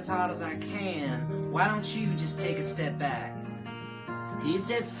near as hard as I can. Why don't you just take a step back?" He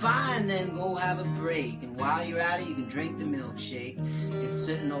said, "Fine, then go have a break. And while you're at it, you can drink the milkshake. It's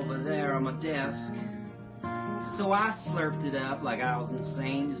sitting over there on my desk." So I slurped it up like I was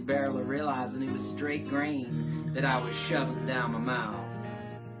insane, just barely realizing it was straight grain that I was shoving down my mouth.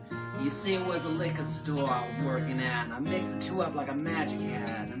 You see, it was a liquor store I was working at, and I mixed the two up like a magic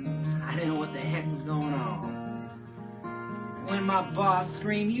hat, and I didn't know what the heck was going on. When my boss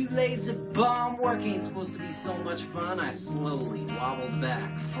screamed, "You lazy bum, work ain't supposed to be so much fun," I slowly wobbled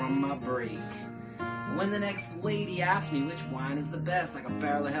back from my break. When the next lady asked me which wine is the best, I could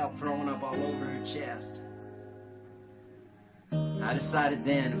barely help throwing up all over her chest. I decided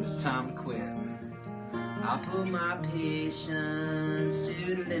then it was time to quit. I put my patience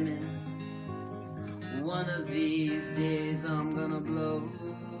to the limit. One of these days I'm gonna blow.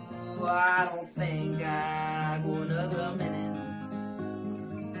 I don't think I go another minute.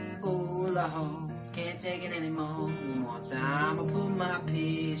 Oh, Lord, can't take it anymore. One more time, I put my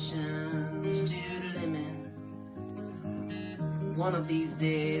patience to the limit. One of these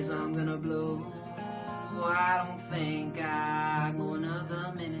days I'm gonna blow. I don't think I go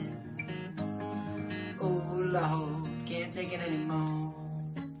another minute. Oh, Lord, can't take it anymore.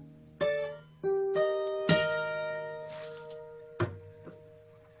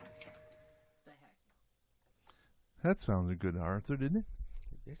 That sounded good, Arthur, didn't it?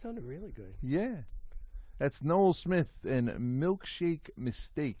 It sounded really good. Yeah. That's Noel Smith and Milkshake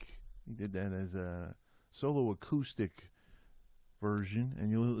Mistake. He did that as a solo acoustic version,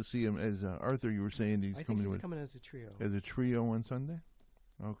 and you'll see him as Arthur. You were saying I think he's coming as a trio. As a trio on Sunday.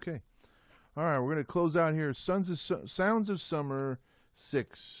 Okay. All right, we're going to close out here. Sounds of Summer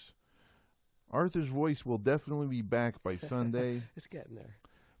 6. Arthur's voice will definitely be back by Sunday. It's getting there.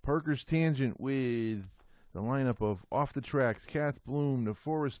 Parker's Tangent with the lineup of Off the Tracks, Kath Bloom, The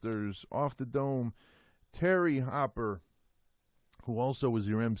Foresters, Off the Dome, Terry Hopper, who also was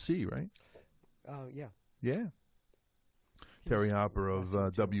your MC, right? Yeah. Yeah. Terry Hopper of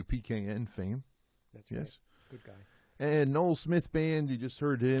WPKN fame. That's yes. right. Good guy. And Noel Smith Band, you just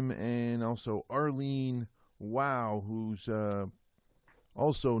heard him, and also Arlene Wow, who's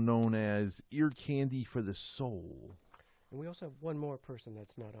also known as Ear Candy for the Soul. And we also have one more person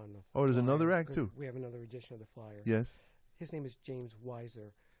that's not on the Oh, there's flyer. another act, too? We have another edition of the flyer. Yes. His name is James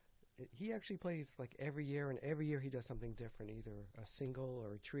Weiser. He actually plays like every year, and every year he does something different, either a single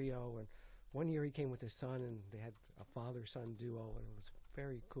or a trio. And one year he came with his son, and they had a father-son duo, and it was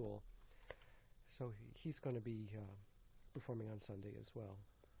very cool. So he's going to be performing on Sunday as well.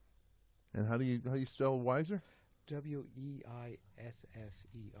 And how do you spell Weiser? Weisser.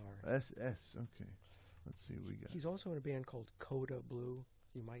 SS. Okay. Let's see what we got. He's also in a band called Coda Blue.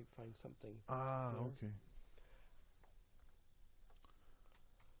 You might find something. Ah, there. okay.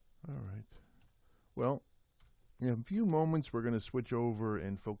 All right. Well, in a few moments we're going to switch over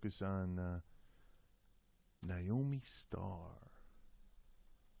and focus on Naomi Starr.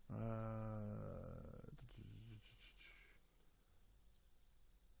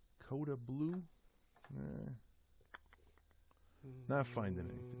 Coda Blue? Not finding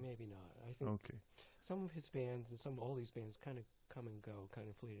anything. Maybe not. I think Okay. some of his bands and all these bands kind of come and go, kind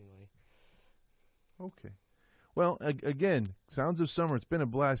of fleetingly. Okay. Well, again, Sounds of Summer. It's been a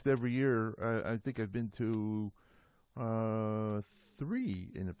blast every year. I think I've been to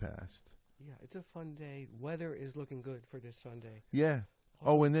 3 in the past. Yeah, it's a fun day. Weather is looking good for this Sunday. Yeah.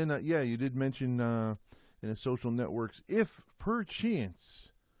 Oh, and then you did mention in the social networks, if per chance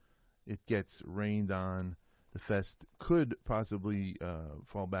it gets rained on, the fest could possibly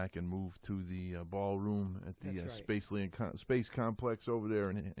fall back and move to the ballroom at the Space Complex over there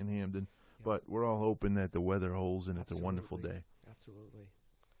in Hamden. Yes. But we're all hoping that the weather holds and it's a wonderful day. Absolutely.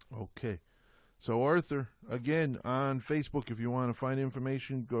 Okay. So, Arthur, again, on Facebook, if you want to find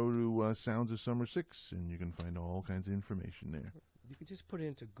information, go to Sounds of Summer 6, and you can find all kinds of information there. You could just put it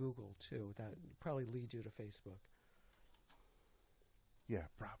into Google, too. That probably leads you to Facebook. Yeah,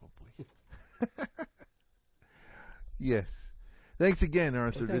 probably. Yes. Thanks again,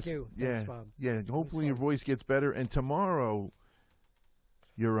 Arthur. Well, thank you. Yeah, Thanks, Bob. yeah. Hopefully your voice gets better. And tomorrow,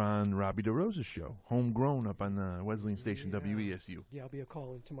 you're on Robbie DeRosa's show, Homegrown, up on the Wesleyan Station, WESU. Yeah, I'll be a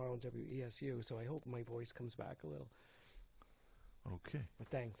call-in tomorrow on WESU, so I hope my voice comes back a little. Okay. But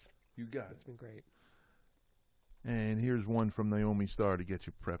thanks. You got it. It's been great. And here's one from Naomi Starr to get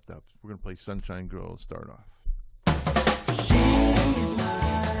you prepped up. We're going to play Sunshine Girl to start off. She's my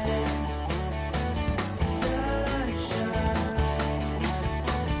sunshine.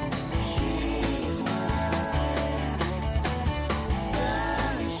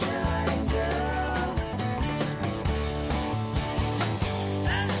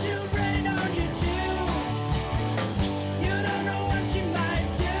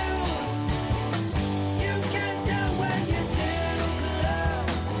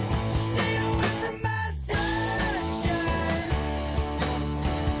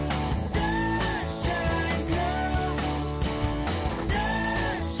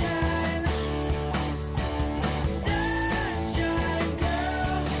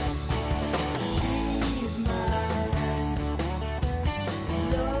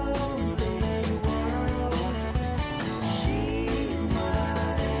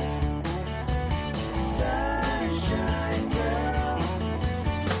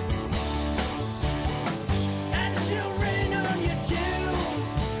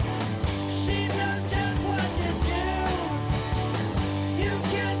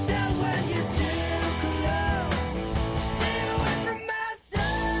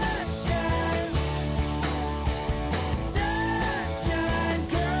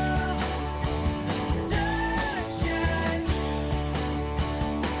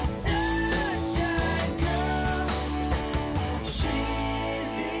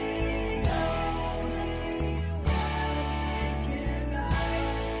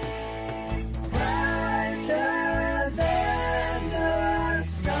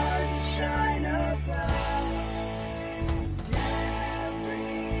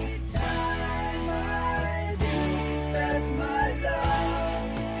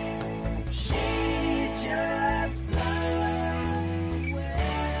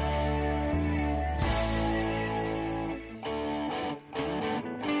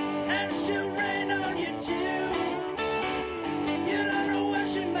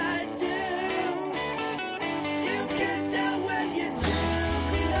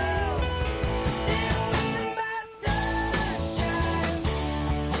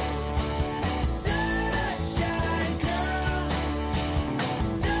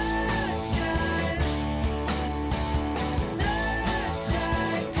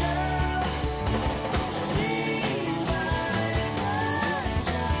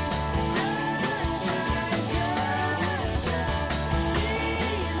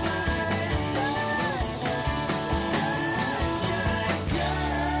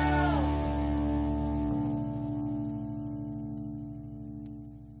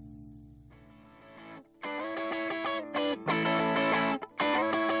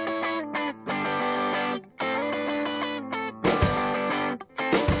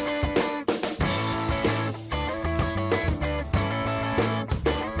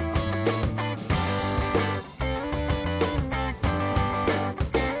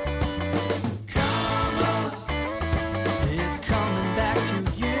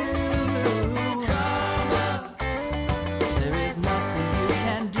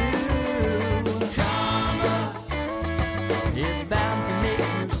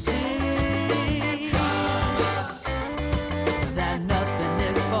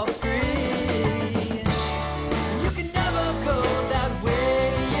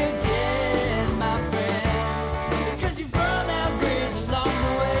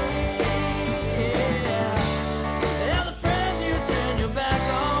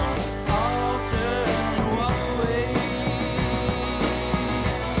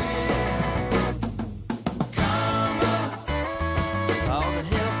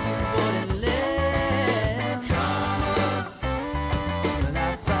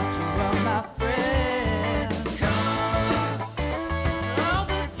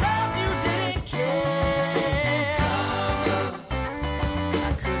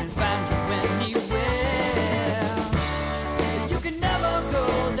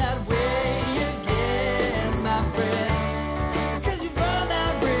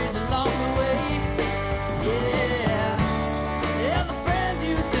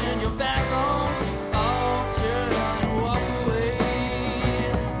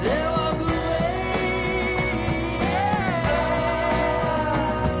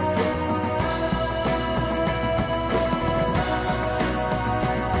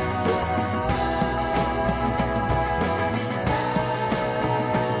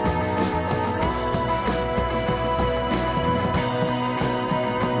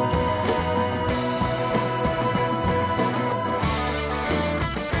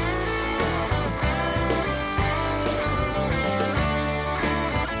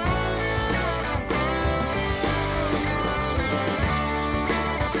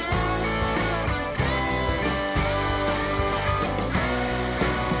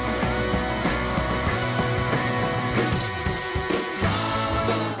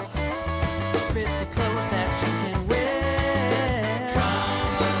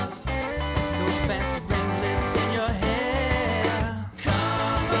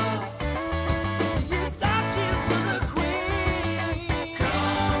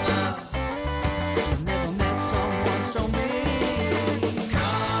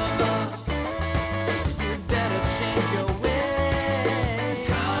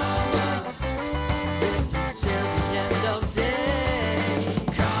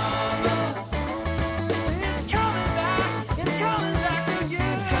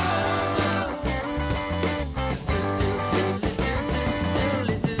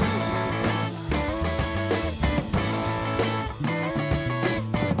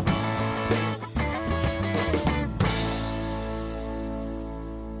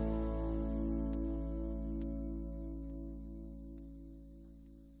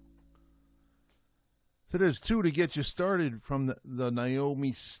 So there's two to get you started from the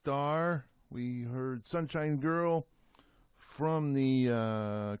Naomi Star. We heard Sunshine Girl from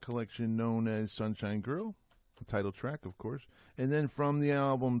the collection known as Sunshine Girl, the title track, of course. And then from the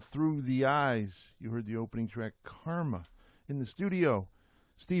album Through the Eyes, you heard the opening track, Karma. In the studio,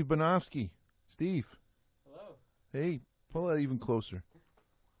 Steve Bunovsky. Steve. Hello. Hey, pull that even closer.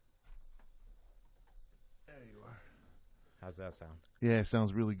 There you are. How's that sound? Yeah, it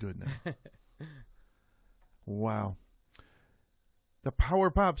sounds really good now. Wow. The power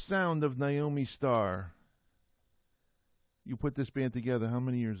pop sound of Naomi Star. You put this band together how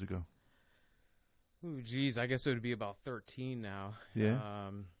many years ago? Ooh, geez, I guess it would be about 13 now. Yeah.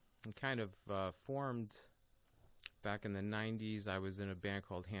 And kind of formed back in the 90s. I was in a band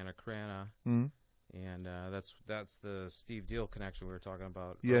called Hannah Crana. Mm-hmm. And that's the Steve Deal connection we were talking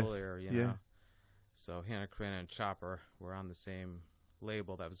about Yes. earlier, you know. So Hannah Crana and Chopper were on the same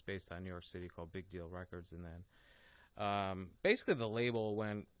label that was based on New York City called Big Deal Records. And then basically the label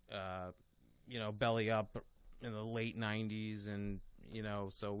went, belly up in the late 90s. And,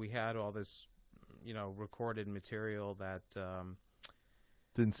 so we had all this, recorded material that...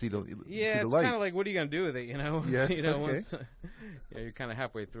 didn't see the yeah, see the it's light. kind of like, what are you going to do with it, Yes, once you're kind of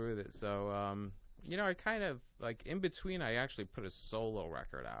halfway through with it. So, I kind of, like, in between, I actually put a solo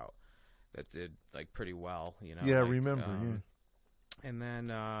record out that did, like, pretty well, Yeah, I like, remember, yeah. And then,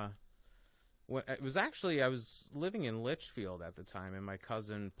 it was actually, I was living in Litchfield at the time, and my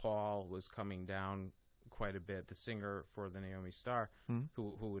cousin Paul was coming down quite a bit, the singer for the Naomi Star,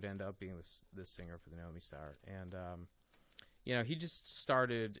 who would end up being the singer for the Naomi Star. And, he just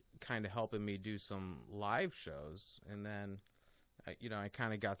started kind of helping me do some live shows, and then, I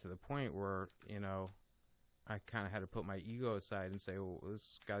kind of got to the point where, I kind of had to put my ego aside and say, well,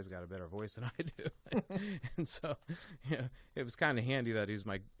 this guy's got a better voice than I do. And so, it was kind of handy that he was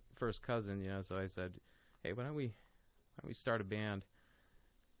my first cousin, so I said, hey, why don't we start a band,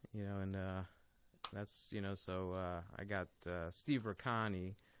 and that's, so I got Steve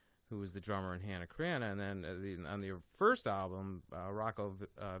Raccani, who was the drummer in Hannah Crana, and then on the first album, Rocco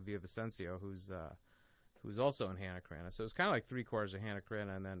Villavicencio, who's also in Hannah Crana. So it's kind of like three-quarters of Hannah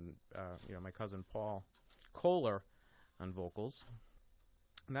Crana, and then my cousin Paul Kohler on vocals.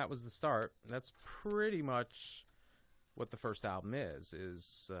 And that was the start. That's pretty much what the first album is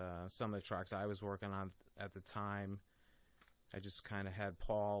some of the tracks I was working on at the time. I just kind of had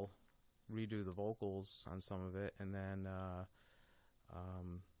Paul redo the vocals on some of it, and then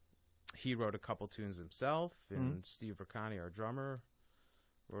he wrote a couple tunes himself, and Steve Raccani, our drummer,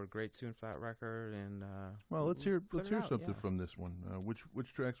 wrote a great tune for that record. And well, let's hear something yeah. from this one.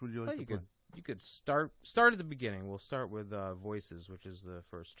 Which tracks would you like to play? You could start at the beginning. We'll start with Voices, which is the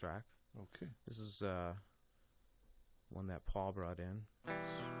first track. Okay. This is one that Paul brought in. It's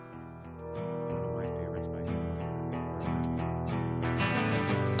one of my favorites by him.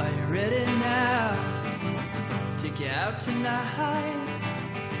 Are you ready now? Take you out tonight.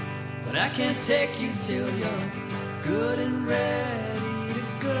 But I can't take you till you're good and ready to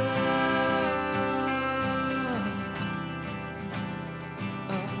go.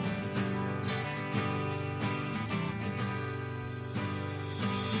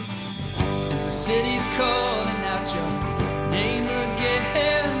 And the city's calling out your name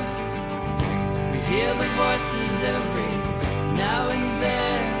again. We hear the voices every now and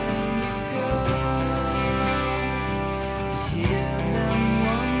then.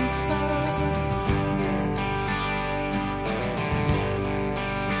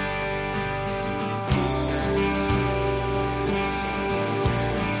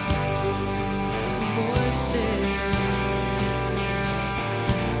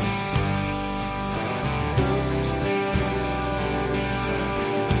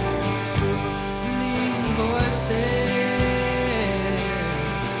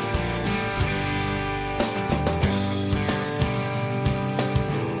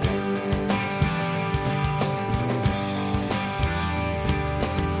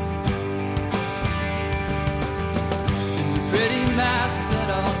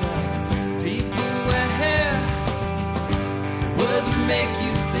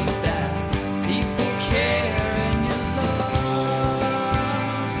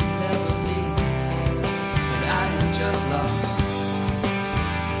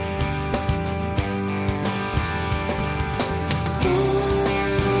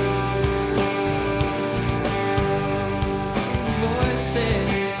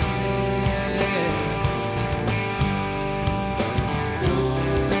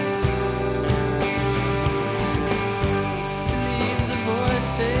 Voice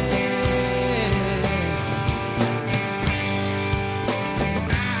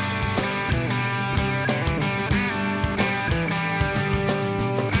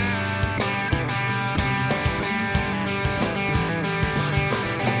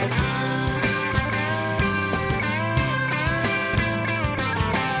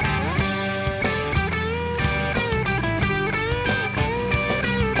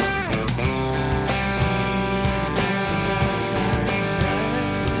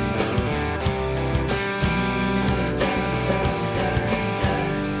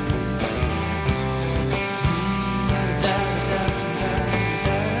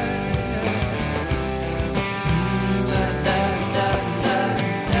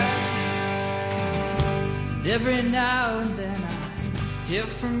every now and then I hear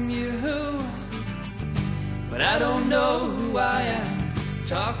from you, but I don't know who I am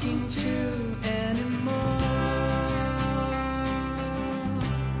talking to anymore.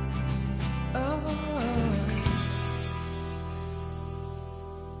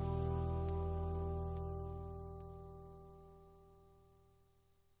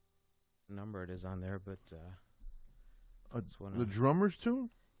 Number it is on there, but it's one the drummer's tune?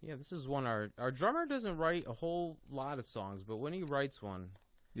 Yeah, this is one our drummer doesn't write a whole lot of songs, but when he writes one,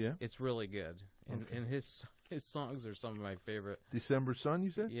 yeah, it's really good. And Okay. and his songs are some of my favorite. December Sun, you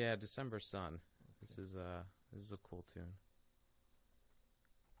said? Yeah, December Sun. This is a cool tune.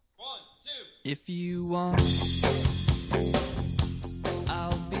 1, 2. If you want,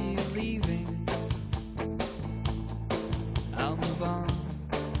 I'll be leaving. I'll move on.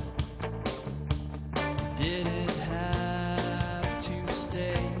 Did it have to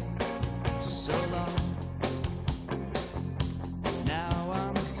stay so long? Now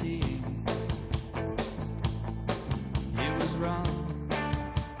I'm seeing it was wrong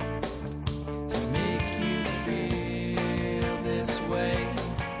to make you feel this way.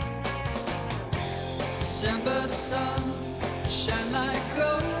 December sun, shine like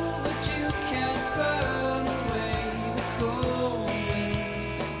gold, but you can't burn away the cold winds,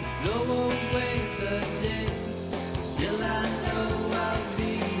 blow away the days. Still I know I'll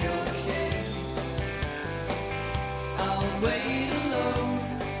be okay. I'll wait alone,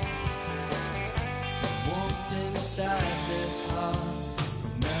 warmth inside this heart,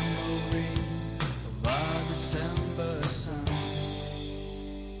 memories of our December sun.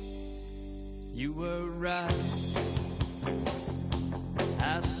 You were right,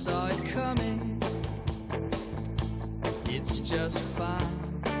 I saw it coming. It's just fine.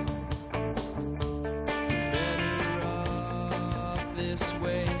 Better off this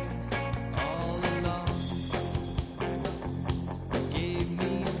way all along. Gave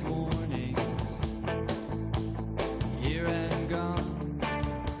me warnings, here and gone.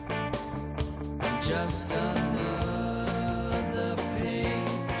 I'm just another page.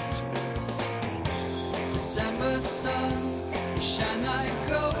 December sun, you shine like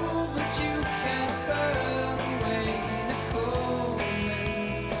gold, but you can't burn away the cold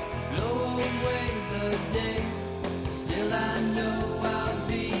winds, blow away the day. Still I know I'll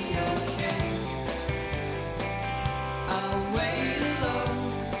be okay. I'll wait alone,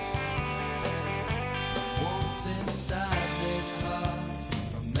 warmth inside this heart,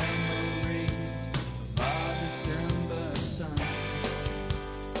 a memory of our December sun.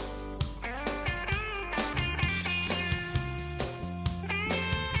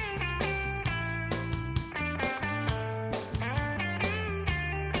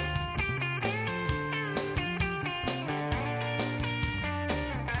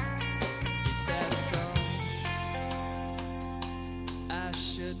 That's all. I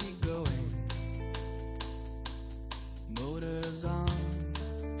should be going. Motors on.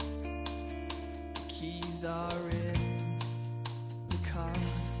 Keys are in the car.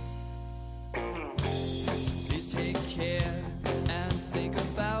 Please take care and think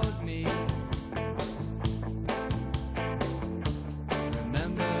about me.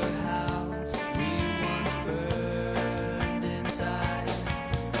 Remember how we once burned inside.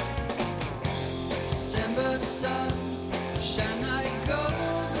 December sun, shine like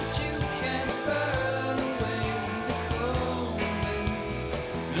gold, but you can't burn away the cold winds,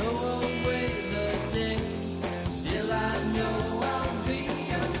 blow away the day. Still I know I'll be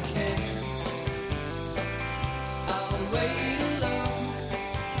okay. I'll wait alone,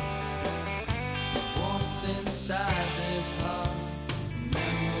 warmth inside this heart,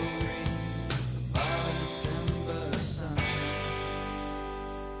 memories of our December sun.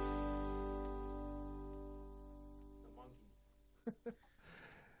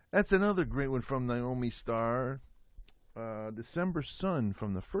 That's another great one from Naomi Starr, December Sun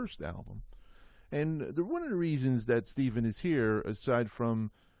from the first album. And one of the reasons that Stephen is here, aside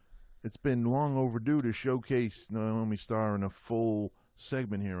from it's been long overdue to showcase Naomi Starr in a full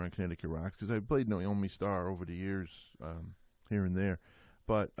segment here on Connecticut Rocks, because I've played Naomi Starr over the years here and there.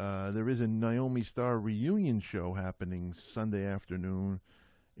 But there is a Naomi Starr reunion show happening Sunday afternoon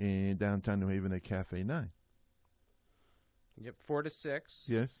in downtown New Haven at Cafe 9. Yep, 4 to 6.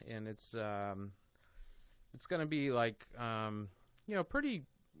 Yes. And it's going to be like pretty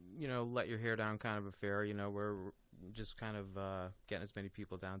let your hair down kind of affair. We're just kind of getting as many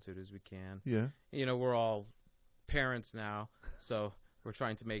people down to it as we can. Yeah. We're all parents now, so we're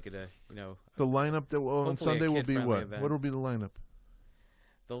trying to make it a The lineup that on Sunday will be what? Event. What will be the lineup?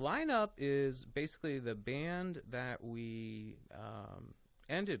 The lineup is basically the band that we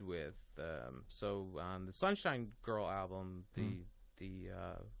ended with. So on the Sunshine Girl album, we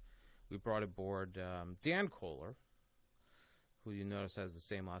brought aboard Dan Kohler, who you notice has the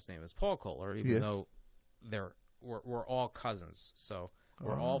same last name as Paul Kohler, even though we're all cousins. So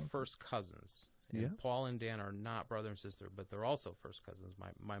we're all first cousins. And Paul and Dan are not brother and sister, but they're also first cousins.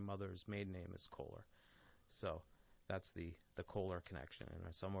 My mother's maiden name is Kohler. So that's the Kohler connection. And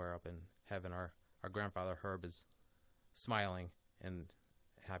somewhere up in heaven, our grandfather Herb is smiling and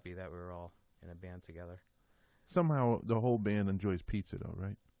happy that we were all in a band together. Somehow the whole band enjoys pizza, though,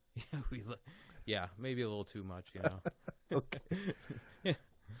 right? Yeah, maybe a little too much, you know. Okay. Yeah.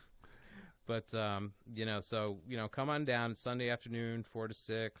 But so come on down Sunday afternoon, 4 to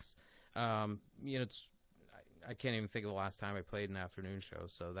 6. It's I can't even think of the last time I played an afternoon show,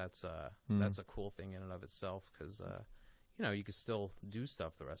 so that's a cool thing in and of itself because you can still do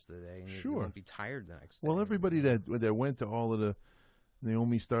stuff the rest of the day and you won't be tired the next day. Well, everybody that went to all of the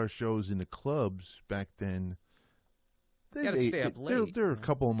Naomi Star shows in the clubs back then, they gotta stay up late. They're a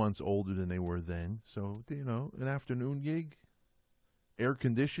couple of months older than they were then, so an afternoon gig, air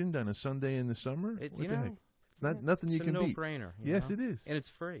conditioned on a Sunday in the summer. It's nothing you can beat. It's a no-brainer. Yes, it is, and it's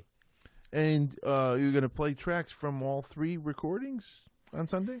free. And you're going to play tracks from all 3 recordings on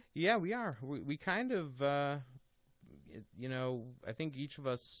Sunday? Yeah, we are. We kind of, I think each of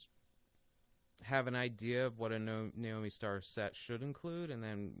us have an idea of what a Naomi Star set should include, and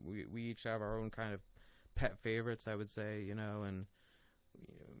then we each have our own kind of pet favorites, I would say, and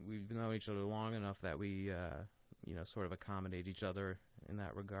we've known each other long enough that we, sort of accommodate each other in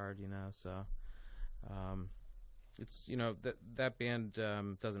that regard, so... It's that band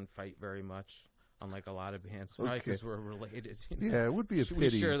doesn't fight very much, unlike a lot of bands, probably because we're related. Yeah, it would be a pity. We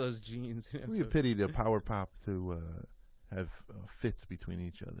share those genes. It would be a pity to power pop to have fits between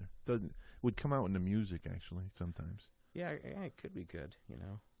each other. Would come out in the music actually sometimes. Yeah, it could be good.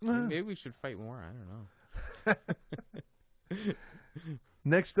 Maybe we should fight more. I don't know.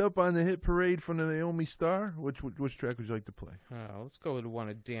 Next up on the hit parade from the Naomi Star, which track would you like to play? Let's go with one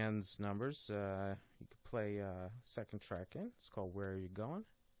of Dan's numbers. You could play second track in. It's called Where Are You Going?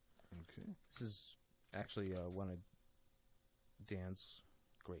 Okay. This is actually one of Dan's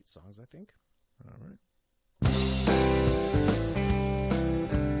great songs, I think. All right.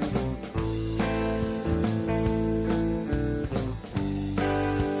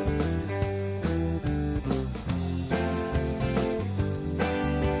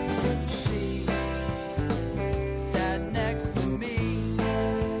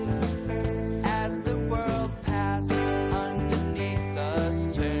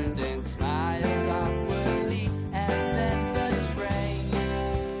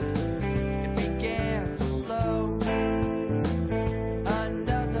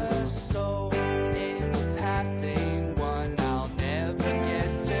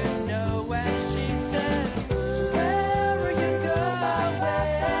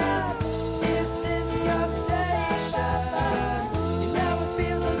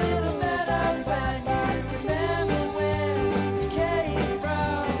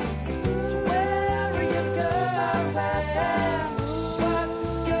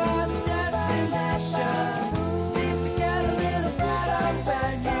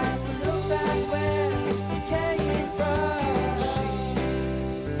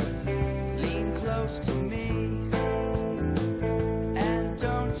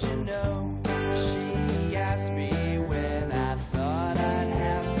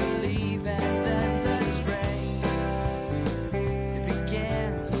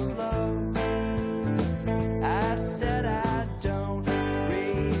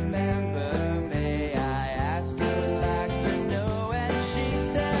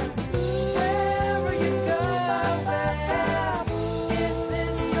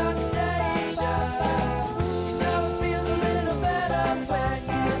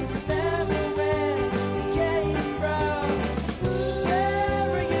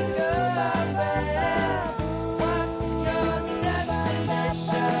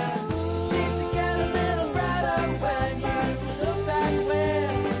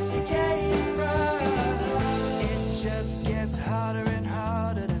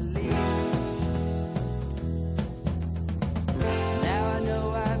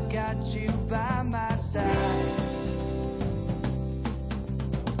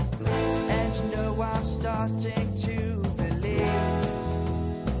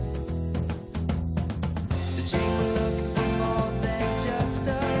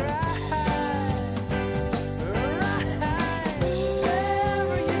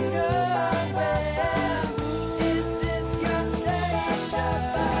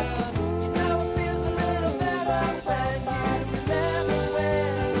 Where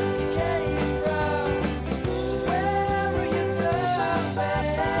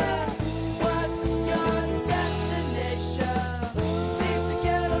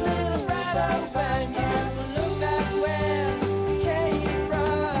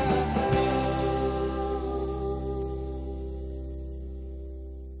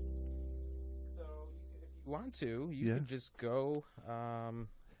want to, you can just go.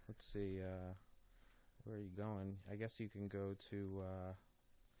 Let's see. Where are you going? I guess you can go to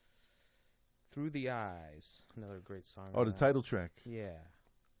Through the Eyes. Another great song. Oh, the title track. Yeah.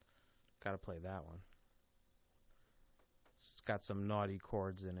 Gotta play that one. It's got some naughty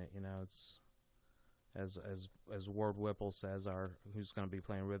chords in it, you know. It's as Ward Whipple says, who's going to be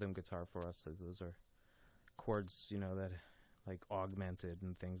playing rhythm guitar for us. So those are chords, you know, that like augmented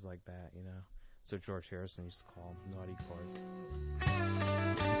and things like that, you know. So George Harrison used to call them naughty chords.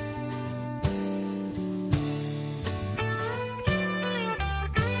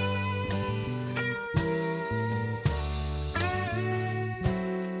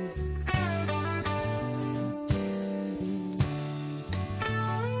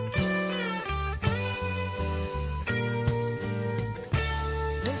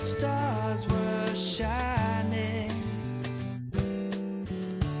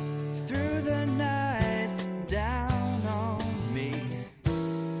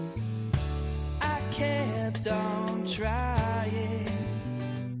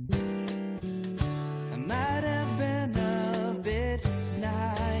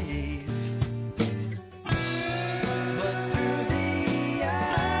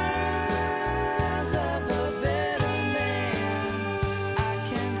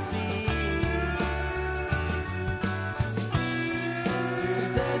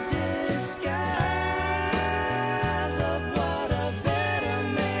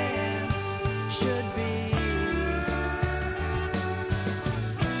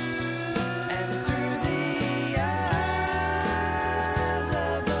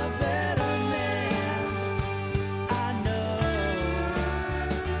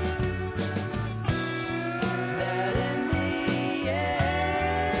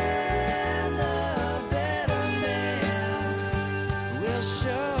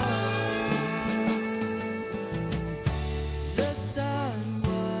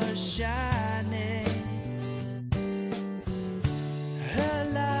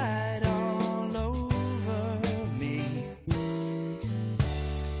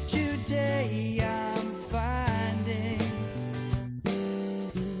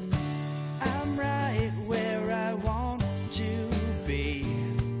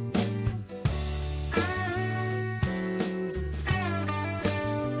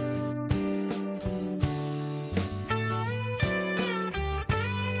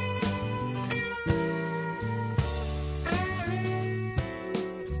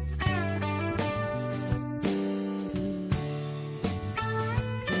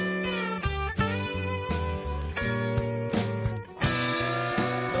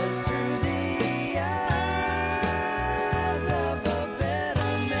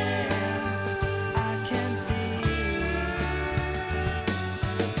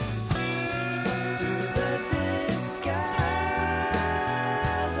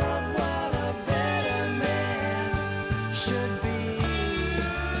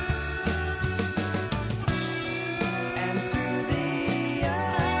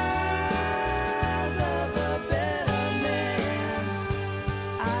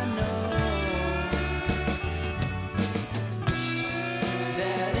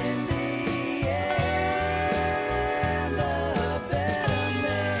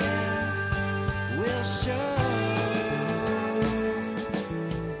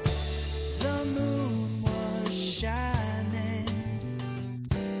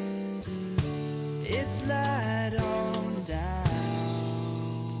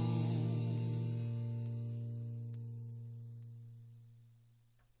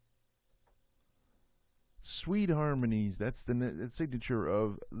 Sweet Harmonies. That's the signature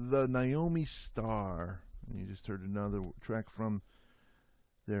of the Naomi Star. And you just heard another track from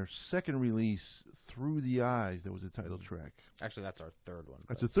their second release, Through the Eyes. That was the title track. Actually, that's our third one.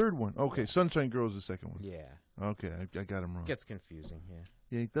 That's the third one. Okay, Sunshine Girl is the second one. Yeah. Okay, I got him wrong. Gets confusing, yeah.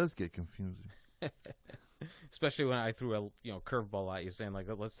 Yeah, it does get confusing. Especially when I threw a curveball at you, saying like,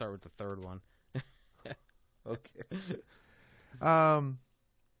 let's start with the third one. Okay.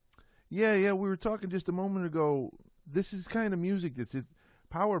 Yeah, we were talking just a moment ago. This is kind of music that's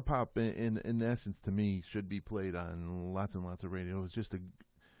power pop in essence to me should be played on lots and lots of radio. It's just a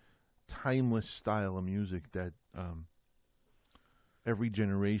timeless style of music that every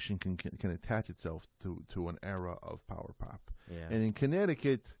generation can attach itself to an era of power pop. Yeah. And in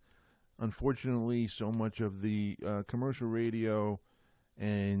Connecticut, unfortunately, so much of the commercial radio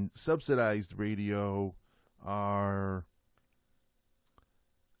and subsidized radio are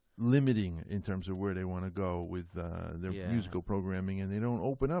limiting in terms of where they want to go with their musical programming, and they don't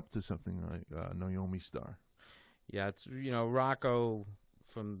open up to something like Naomi Star. Yeah, it's Rocco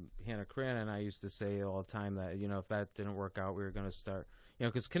from Hannah Cran and I used to say all the time that, if that didn't work out, we were going to start,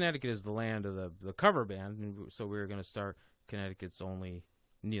 because Connecticut is the land of the cover band, and so we were going to start Connecticut's only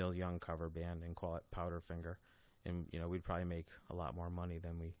Neil Young cover band and call it Powderfinger. And, we'd probably make a lot more money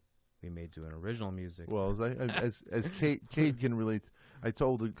than we made doing original music. Well, as Kate can relate, I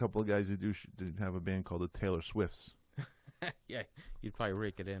told a couple of guys to have a band called the Taylor Swifts. Yeah, you'd probably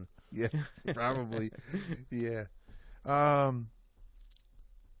rake it in. Yeah, probably. Yeah.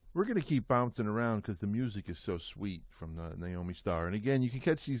 We're going to keep bouncing around because the music is so sweet from the Naomi Star. And again, you can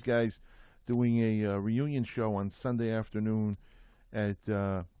catch these guys doing a reunion show on Sunday afternoon at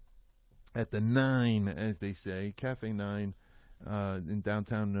the 9, as they say, Cafe 9, in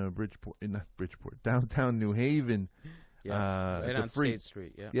downtown downtown New Haven. Yeah, right on State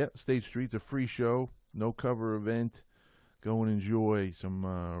Street. Yeah. Yeah, State Street. It's a free show, no cover event. Go and enjoy some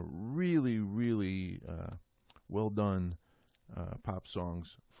really, really well done pop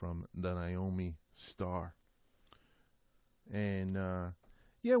songs from the Naomi Star. And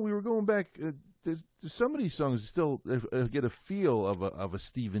yeah, we were going back. There's some of these songs still get a feel of a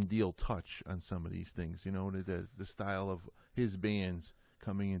Stephen Deal touch on some of these things. The style of his bands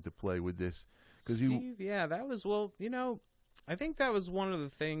coming into play with this. Steve, yeah, that was I think that was one of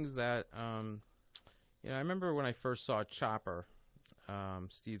the things that I remember when I first saw Chopper,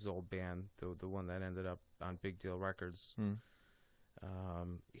 Steve's old band, the one that ended up on Big Deal Records.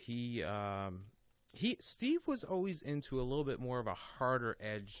 Steve was always into a little bit more of a harder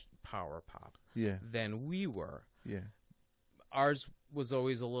edge power pop than we were. Yeah. Ours was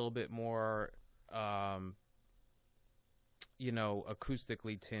always a little bit more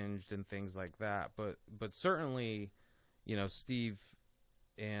acoustically tinged and things like that. But certainly, Steve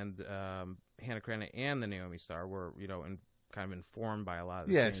and Hannah Cranna and the Naomi Star were, kind of informed by a lot of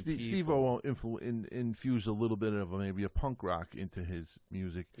the same people. Steve will infuse a little bit of maybe a punk rock into his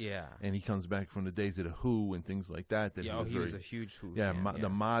music. Yeah. And he comes back from the days of the Who and things like that. He was a huge Who fan. Yeah, the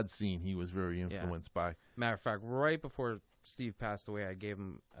mod scene he was very influenced by. Matter of fact, right before Steve passed away, I gave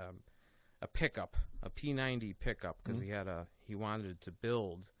him a pickup, a P90 pickup, because he wanted to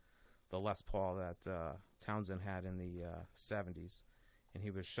build the Les Paul that Townsend had in the 70s. And he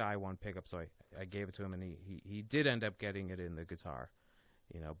was shy one pickup, so I gave it to him, and he did end up getting it in the guitar,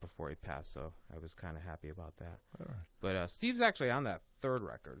 before he passed, so I was kind of happy about that. All right. But Steve's actually on that third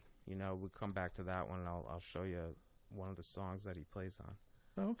record. We'll come back to that one, and I'll show you one of the songs that he plays on.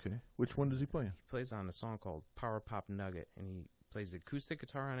 Oh, okay. Which one does he play on? He plays on a song called Power Pop Nugget, and he plays acoustic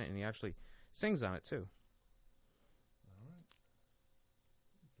guitar on it, and he actually sings on it, too. All right.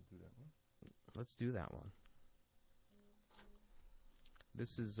 We can do that one. Let's do that one.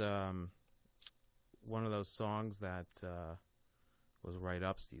 This is one of those songs that was right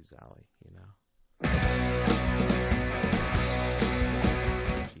up Steve's alley,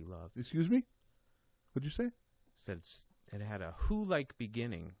 She loved. Excuse me? What'd you say? Said it had a Who-like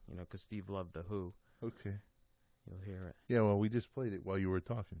beginning, because Steve loved the Who. Okay. You'll hear it. Yeah, well, we just played it while you were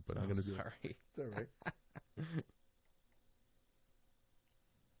talking, but I'm going to do it. Sorry. It's all right.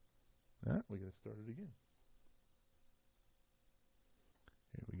 We got to start it again.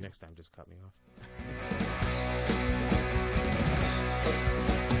 Here we go. Next time, just cut me off.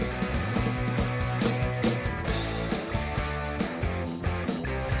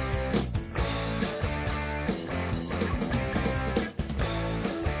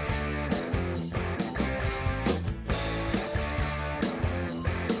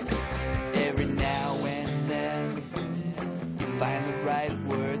 Every now and then, you find the right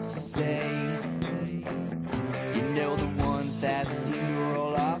words to say. The ones that seem to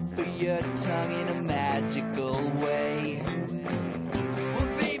roll off of your tongue in a magical way. Well,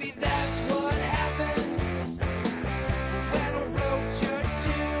 baby, that's what happened when I wrote your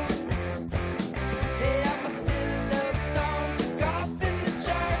tune. Yeah, my silly love song took off in the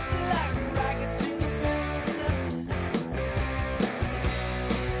charts like a rocket to the moon.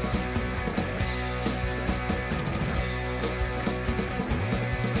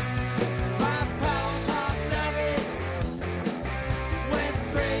 My power pop nugget went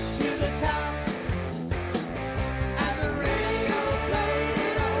straight to the top, and the radio played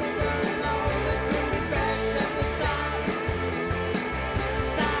it over and over till we begged them to stop.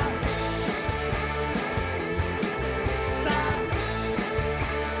 Stop. Stop.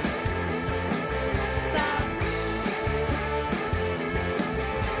 Stop.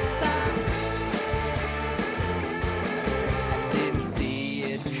 Stop. I didn't see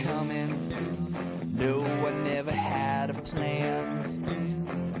it coming. No, I never had a plan.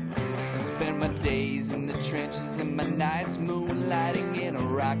 I spent my days in the trenches and my nights moonlighting in a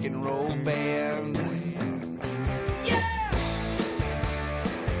rock and roll band. Yeah!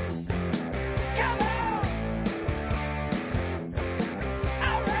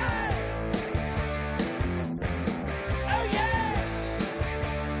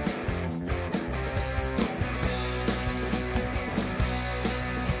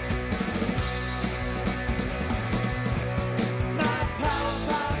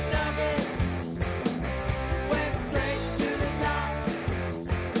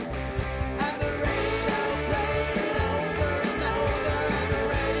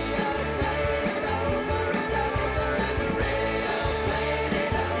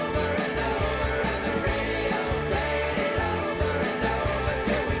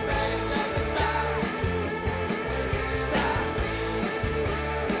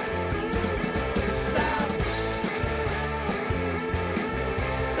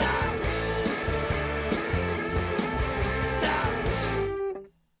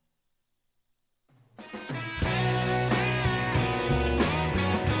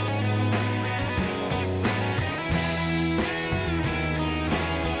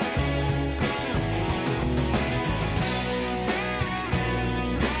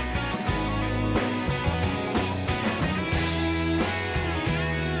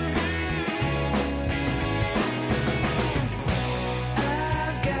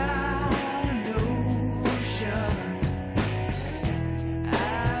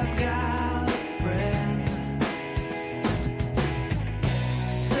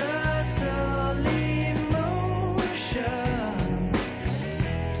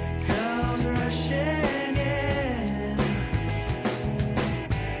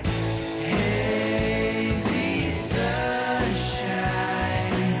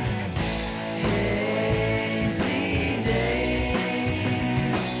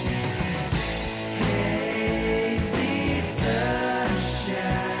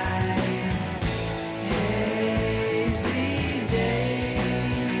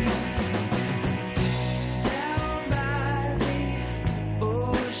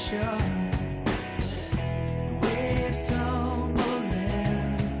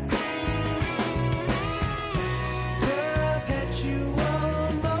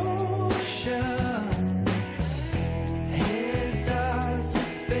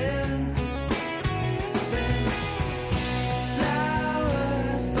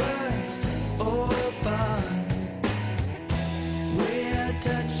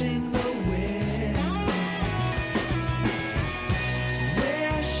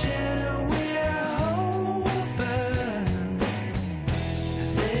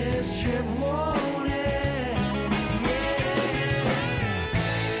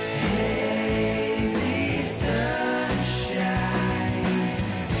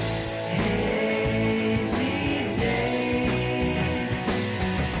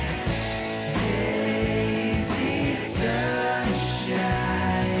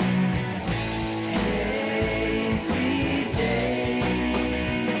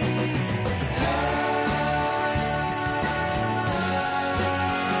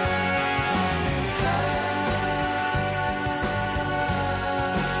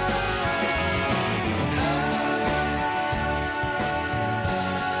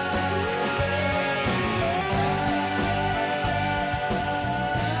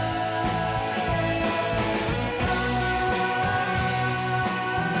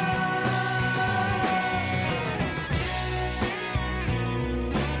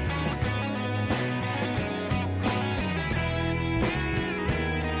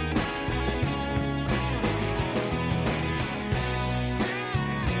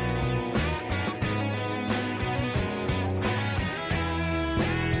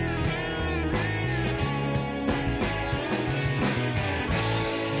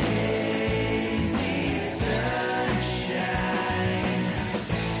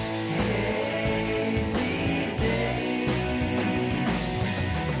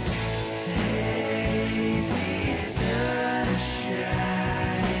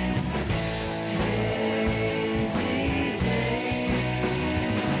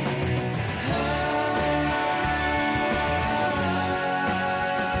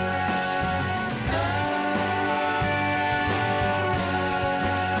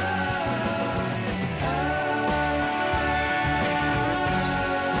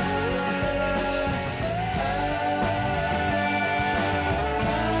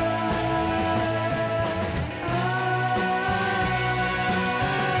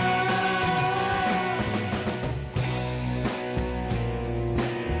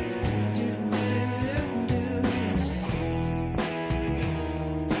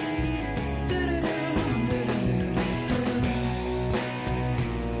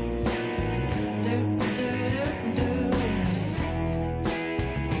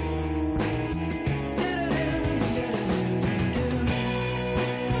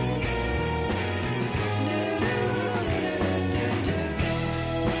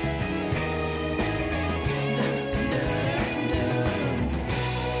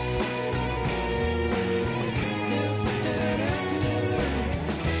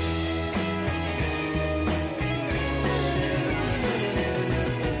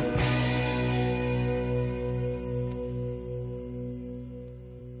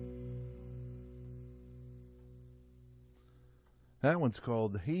 That one's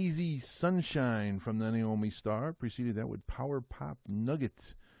called Hazy Sunshine from the Naomi Star. Preceded that with Power Pop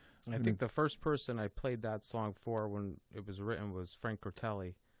Nugget. I think the first person I played that song for when it was written was Frank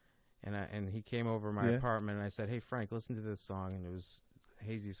Cortelli. And he came over my apartment, and I said, "Hey, Frank, listen to this song." And it was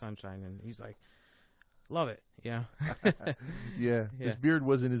Hazy Sunshine. And he's like, "Love it." Yeah. Yeah. His beard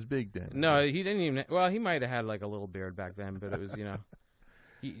wasn't as big then. No, he didn't even. Well, he might have had like a little beard back then, but it was,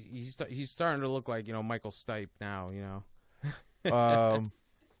 he's starting to look like, Michael Stipe now,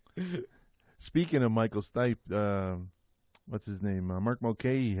 Speaking of Michael Stipe, what's his name? Mark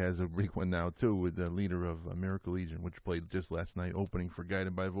Mulcahy has a big one now, too, with the leader of Miracle Legion, which played just last night, opening for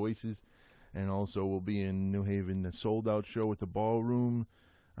Guided by Voices. And also will be in New Haven, the sold-out show at the Ballroom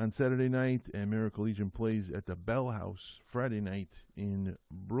on Saturday night. And Miracle Legion plays at the Bell House Friday night in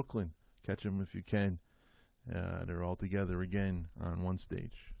Brooklyn. Catch them if you can. They're all together again on one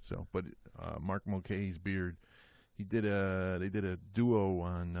stage. So, but Mark Mulcahy's beard, they did a duo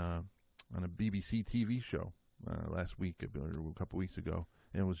on a BBC TV show last week, or a couple weeks ago,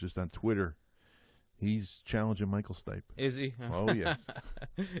 and it was just on Twitter. He's challenging Michael Stipe. Is he? Oh, yes.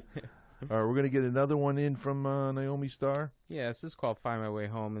 All right, we're going to get another one in from Naomi Star. Yeah, this is called Find My Way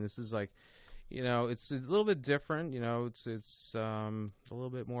Home, and this is like, it's a little bit different. It's a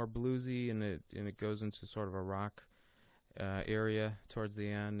little bit more bluesy, and it goes into sort of a rock area towards the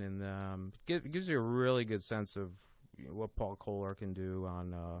end, and it gives you a really good sense of what Paul Kohler can do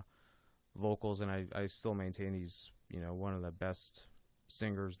on vocals, and I still maintain he's one of the best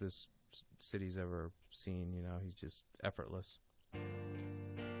singers this city's ever seen. He's just effortless.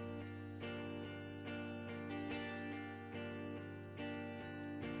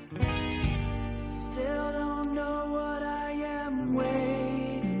 Still don't know what I am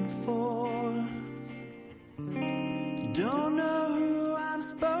waiting for. Don't know who I'm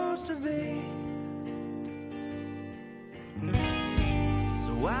supposed to be.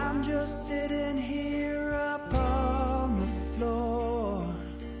 So I'm just sitting here up on the floor,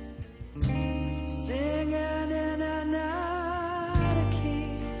 singing in an out of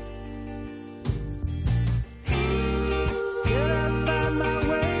key. Till I find my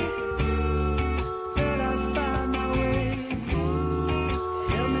way, till I find my way.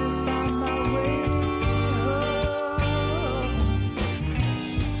 Help me find my way home.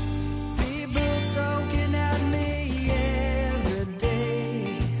 People talking at me every day.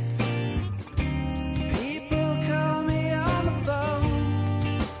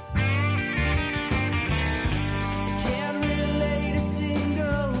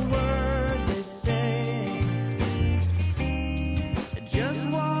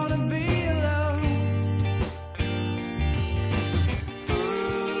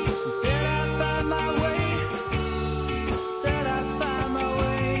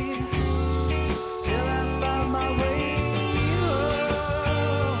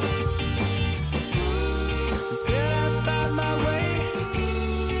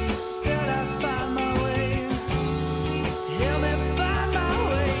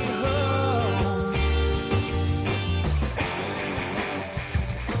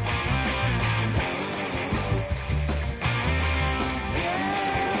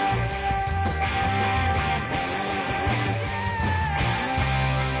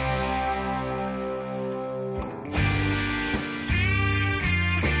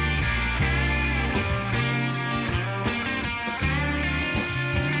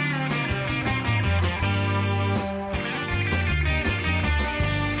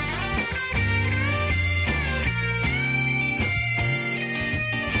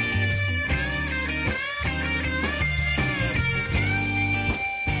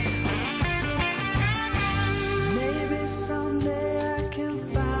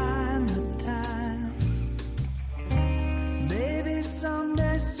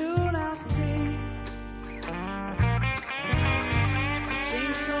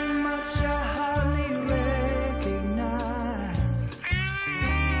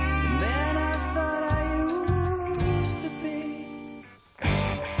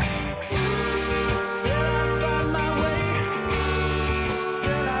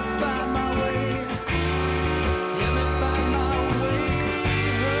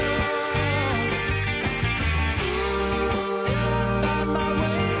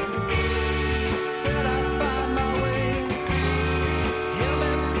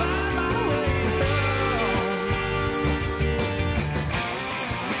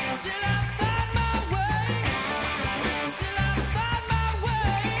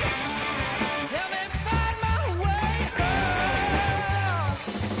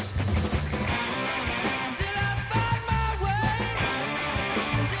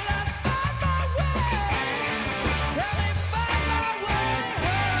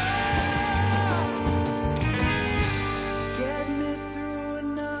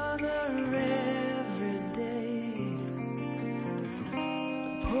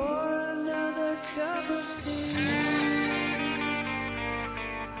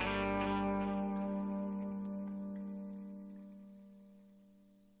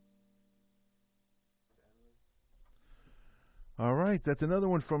 right, that's another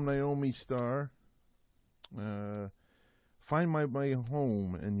one from Naomi Starr. Find My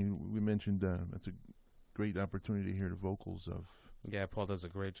Home, and we mentioned that's a great opportunity to hear the vocals of. Yeah, Paul does a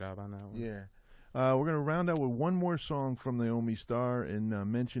great job on that one. Yeah. We're going to round out with one more song from Naomi Starr and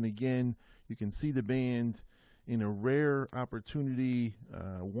mention again, you can see the band in a rare opportunity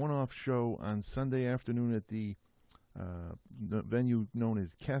one-off show on Sunday afternoon at the venue known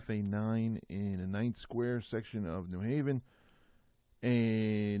as Cafe 9 in the 9th Square section of New Haven.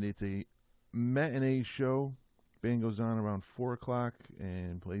 And it's a matinee show. Band goes on around 4 o'clock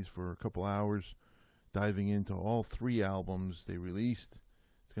and plays for a couple hours, diving into all 3 albums they released.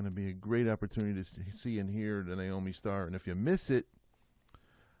 It's going to be a great opportunity to see and hear the Naomi Starr. And if you miss it,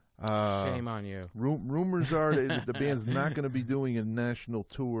 shame on you. Rumors are that the band's not going to be doing a national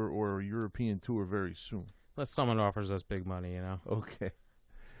tour or a European tour very soon. Unless someone offers us big money, you know. Okay.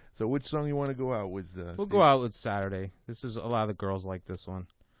 So which song you want to go out with? We'll Steve? go out with Saturday. This is a lot of the girls like this one.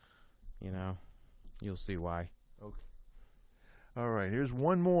 You know, you'll see why. Okay. All right. Here's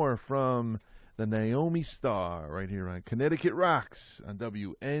one more from the Naomi Starr right here on Connecticut Rocks on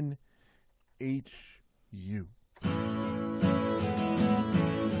WNHU.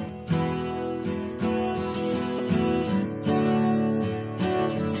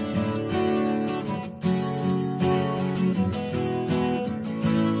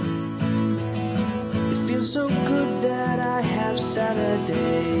 It feels so good that I have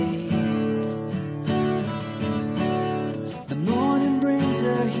Saturday. The morning brings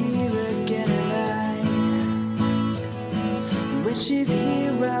her here again, and when she's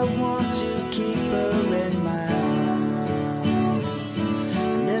here I want to keep her in my arms.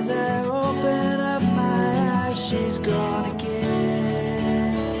 And as I open up my eyes, she's gone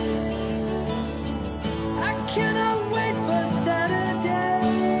again. I cannot wait for Saturday.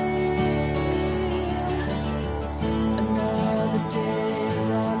 Another day is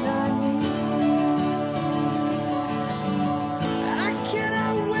all I need. I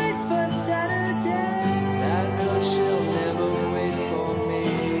cannot wait for Saturday. I know she'll never wait for me.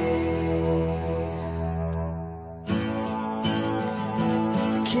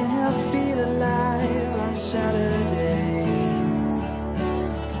 Can I feel alive on Saturday?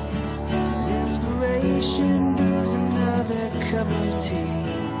 Does inspiration brews another cup of tea?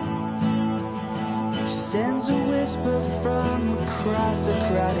 She sends a whisper from across a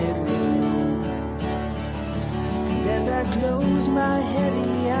crowded room. And as I close my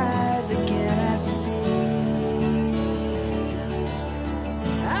heavy eyes again, I see.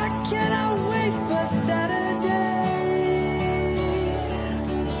 I cannot wait for Saturday.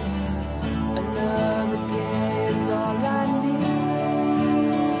 Another day is all I need.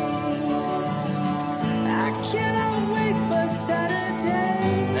 I cannot wait for Saturday.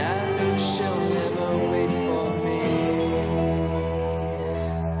 I know she'll never wait for me.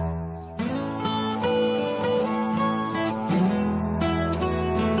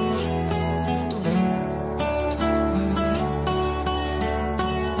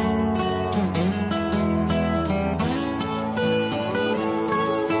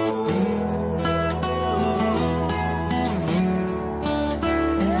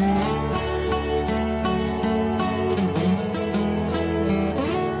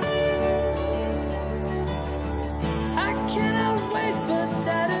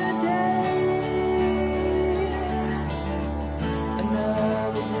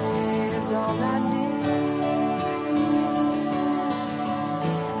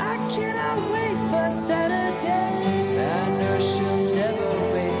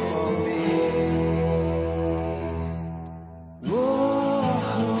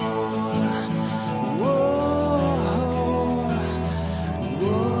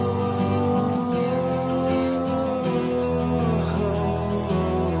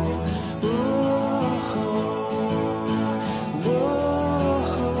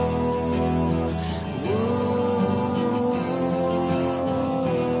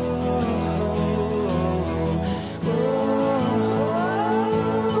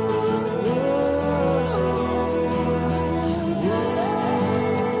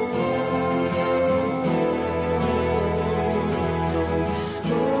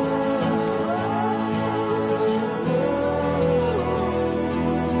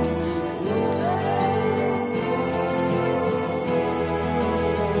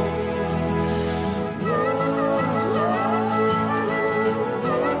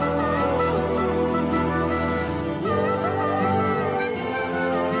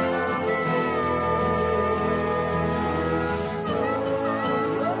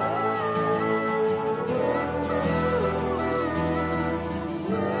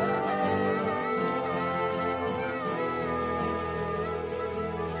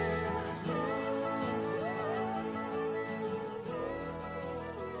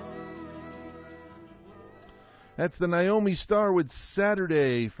 That's the Naomi Star with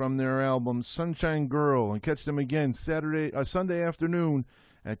Saturday from their album Sunshine Girl. And catch them again Sunday afternoon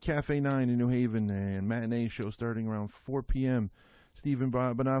at Cafe 9 in New Haven. And matinee show starting around 4 p.m. Stephen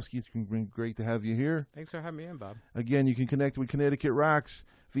Bunovsky, it's been great to have you here. Thanks for having me in, Bob. Again, you can connect with Connecticut Rocks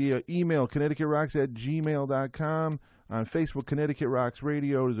via email, connecticutrocks@gmail.com. On Facebook, Connecticut Rocks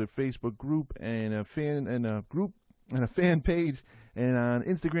Radio. There's a Facebook group and a fan page. And on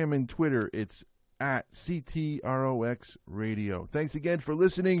Instagram and Twitter, it's at CTROX Radio. Thanks again for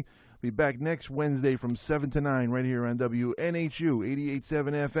listening. Be back next Wednesday from 7 to 9 right here on WNHU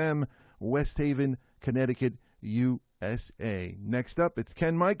 88.7 FM, West Haven, Connecticut, USA. Next up, it's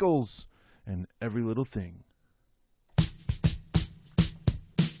Ken Michaels and Every Little Thing.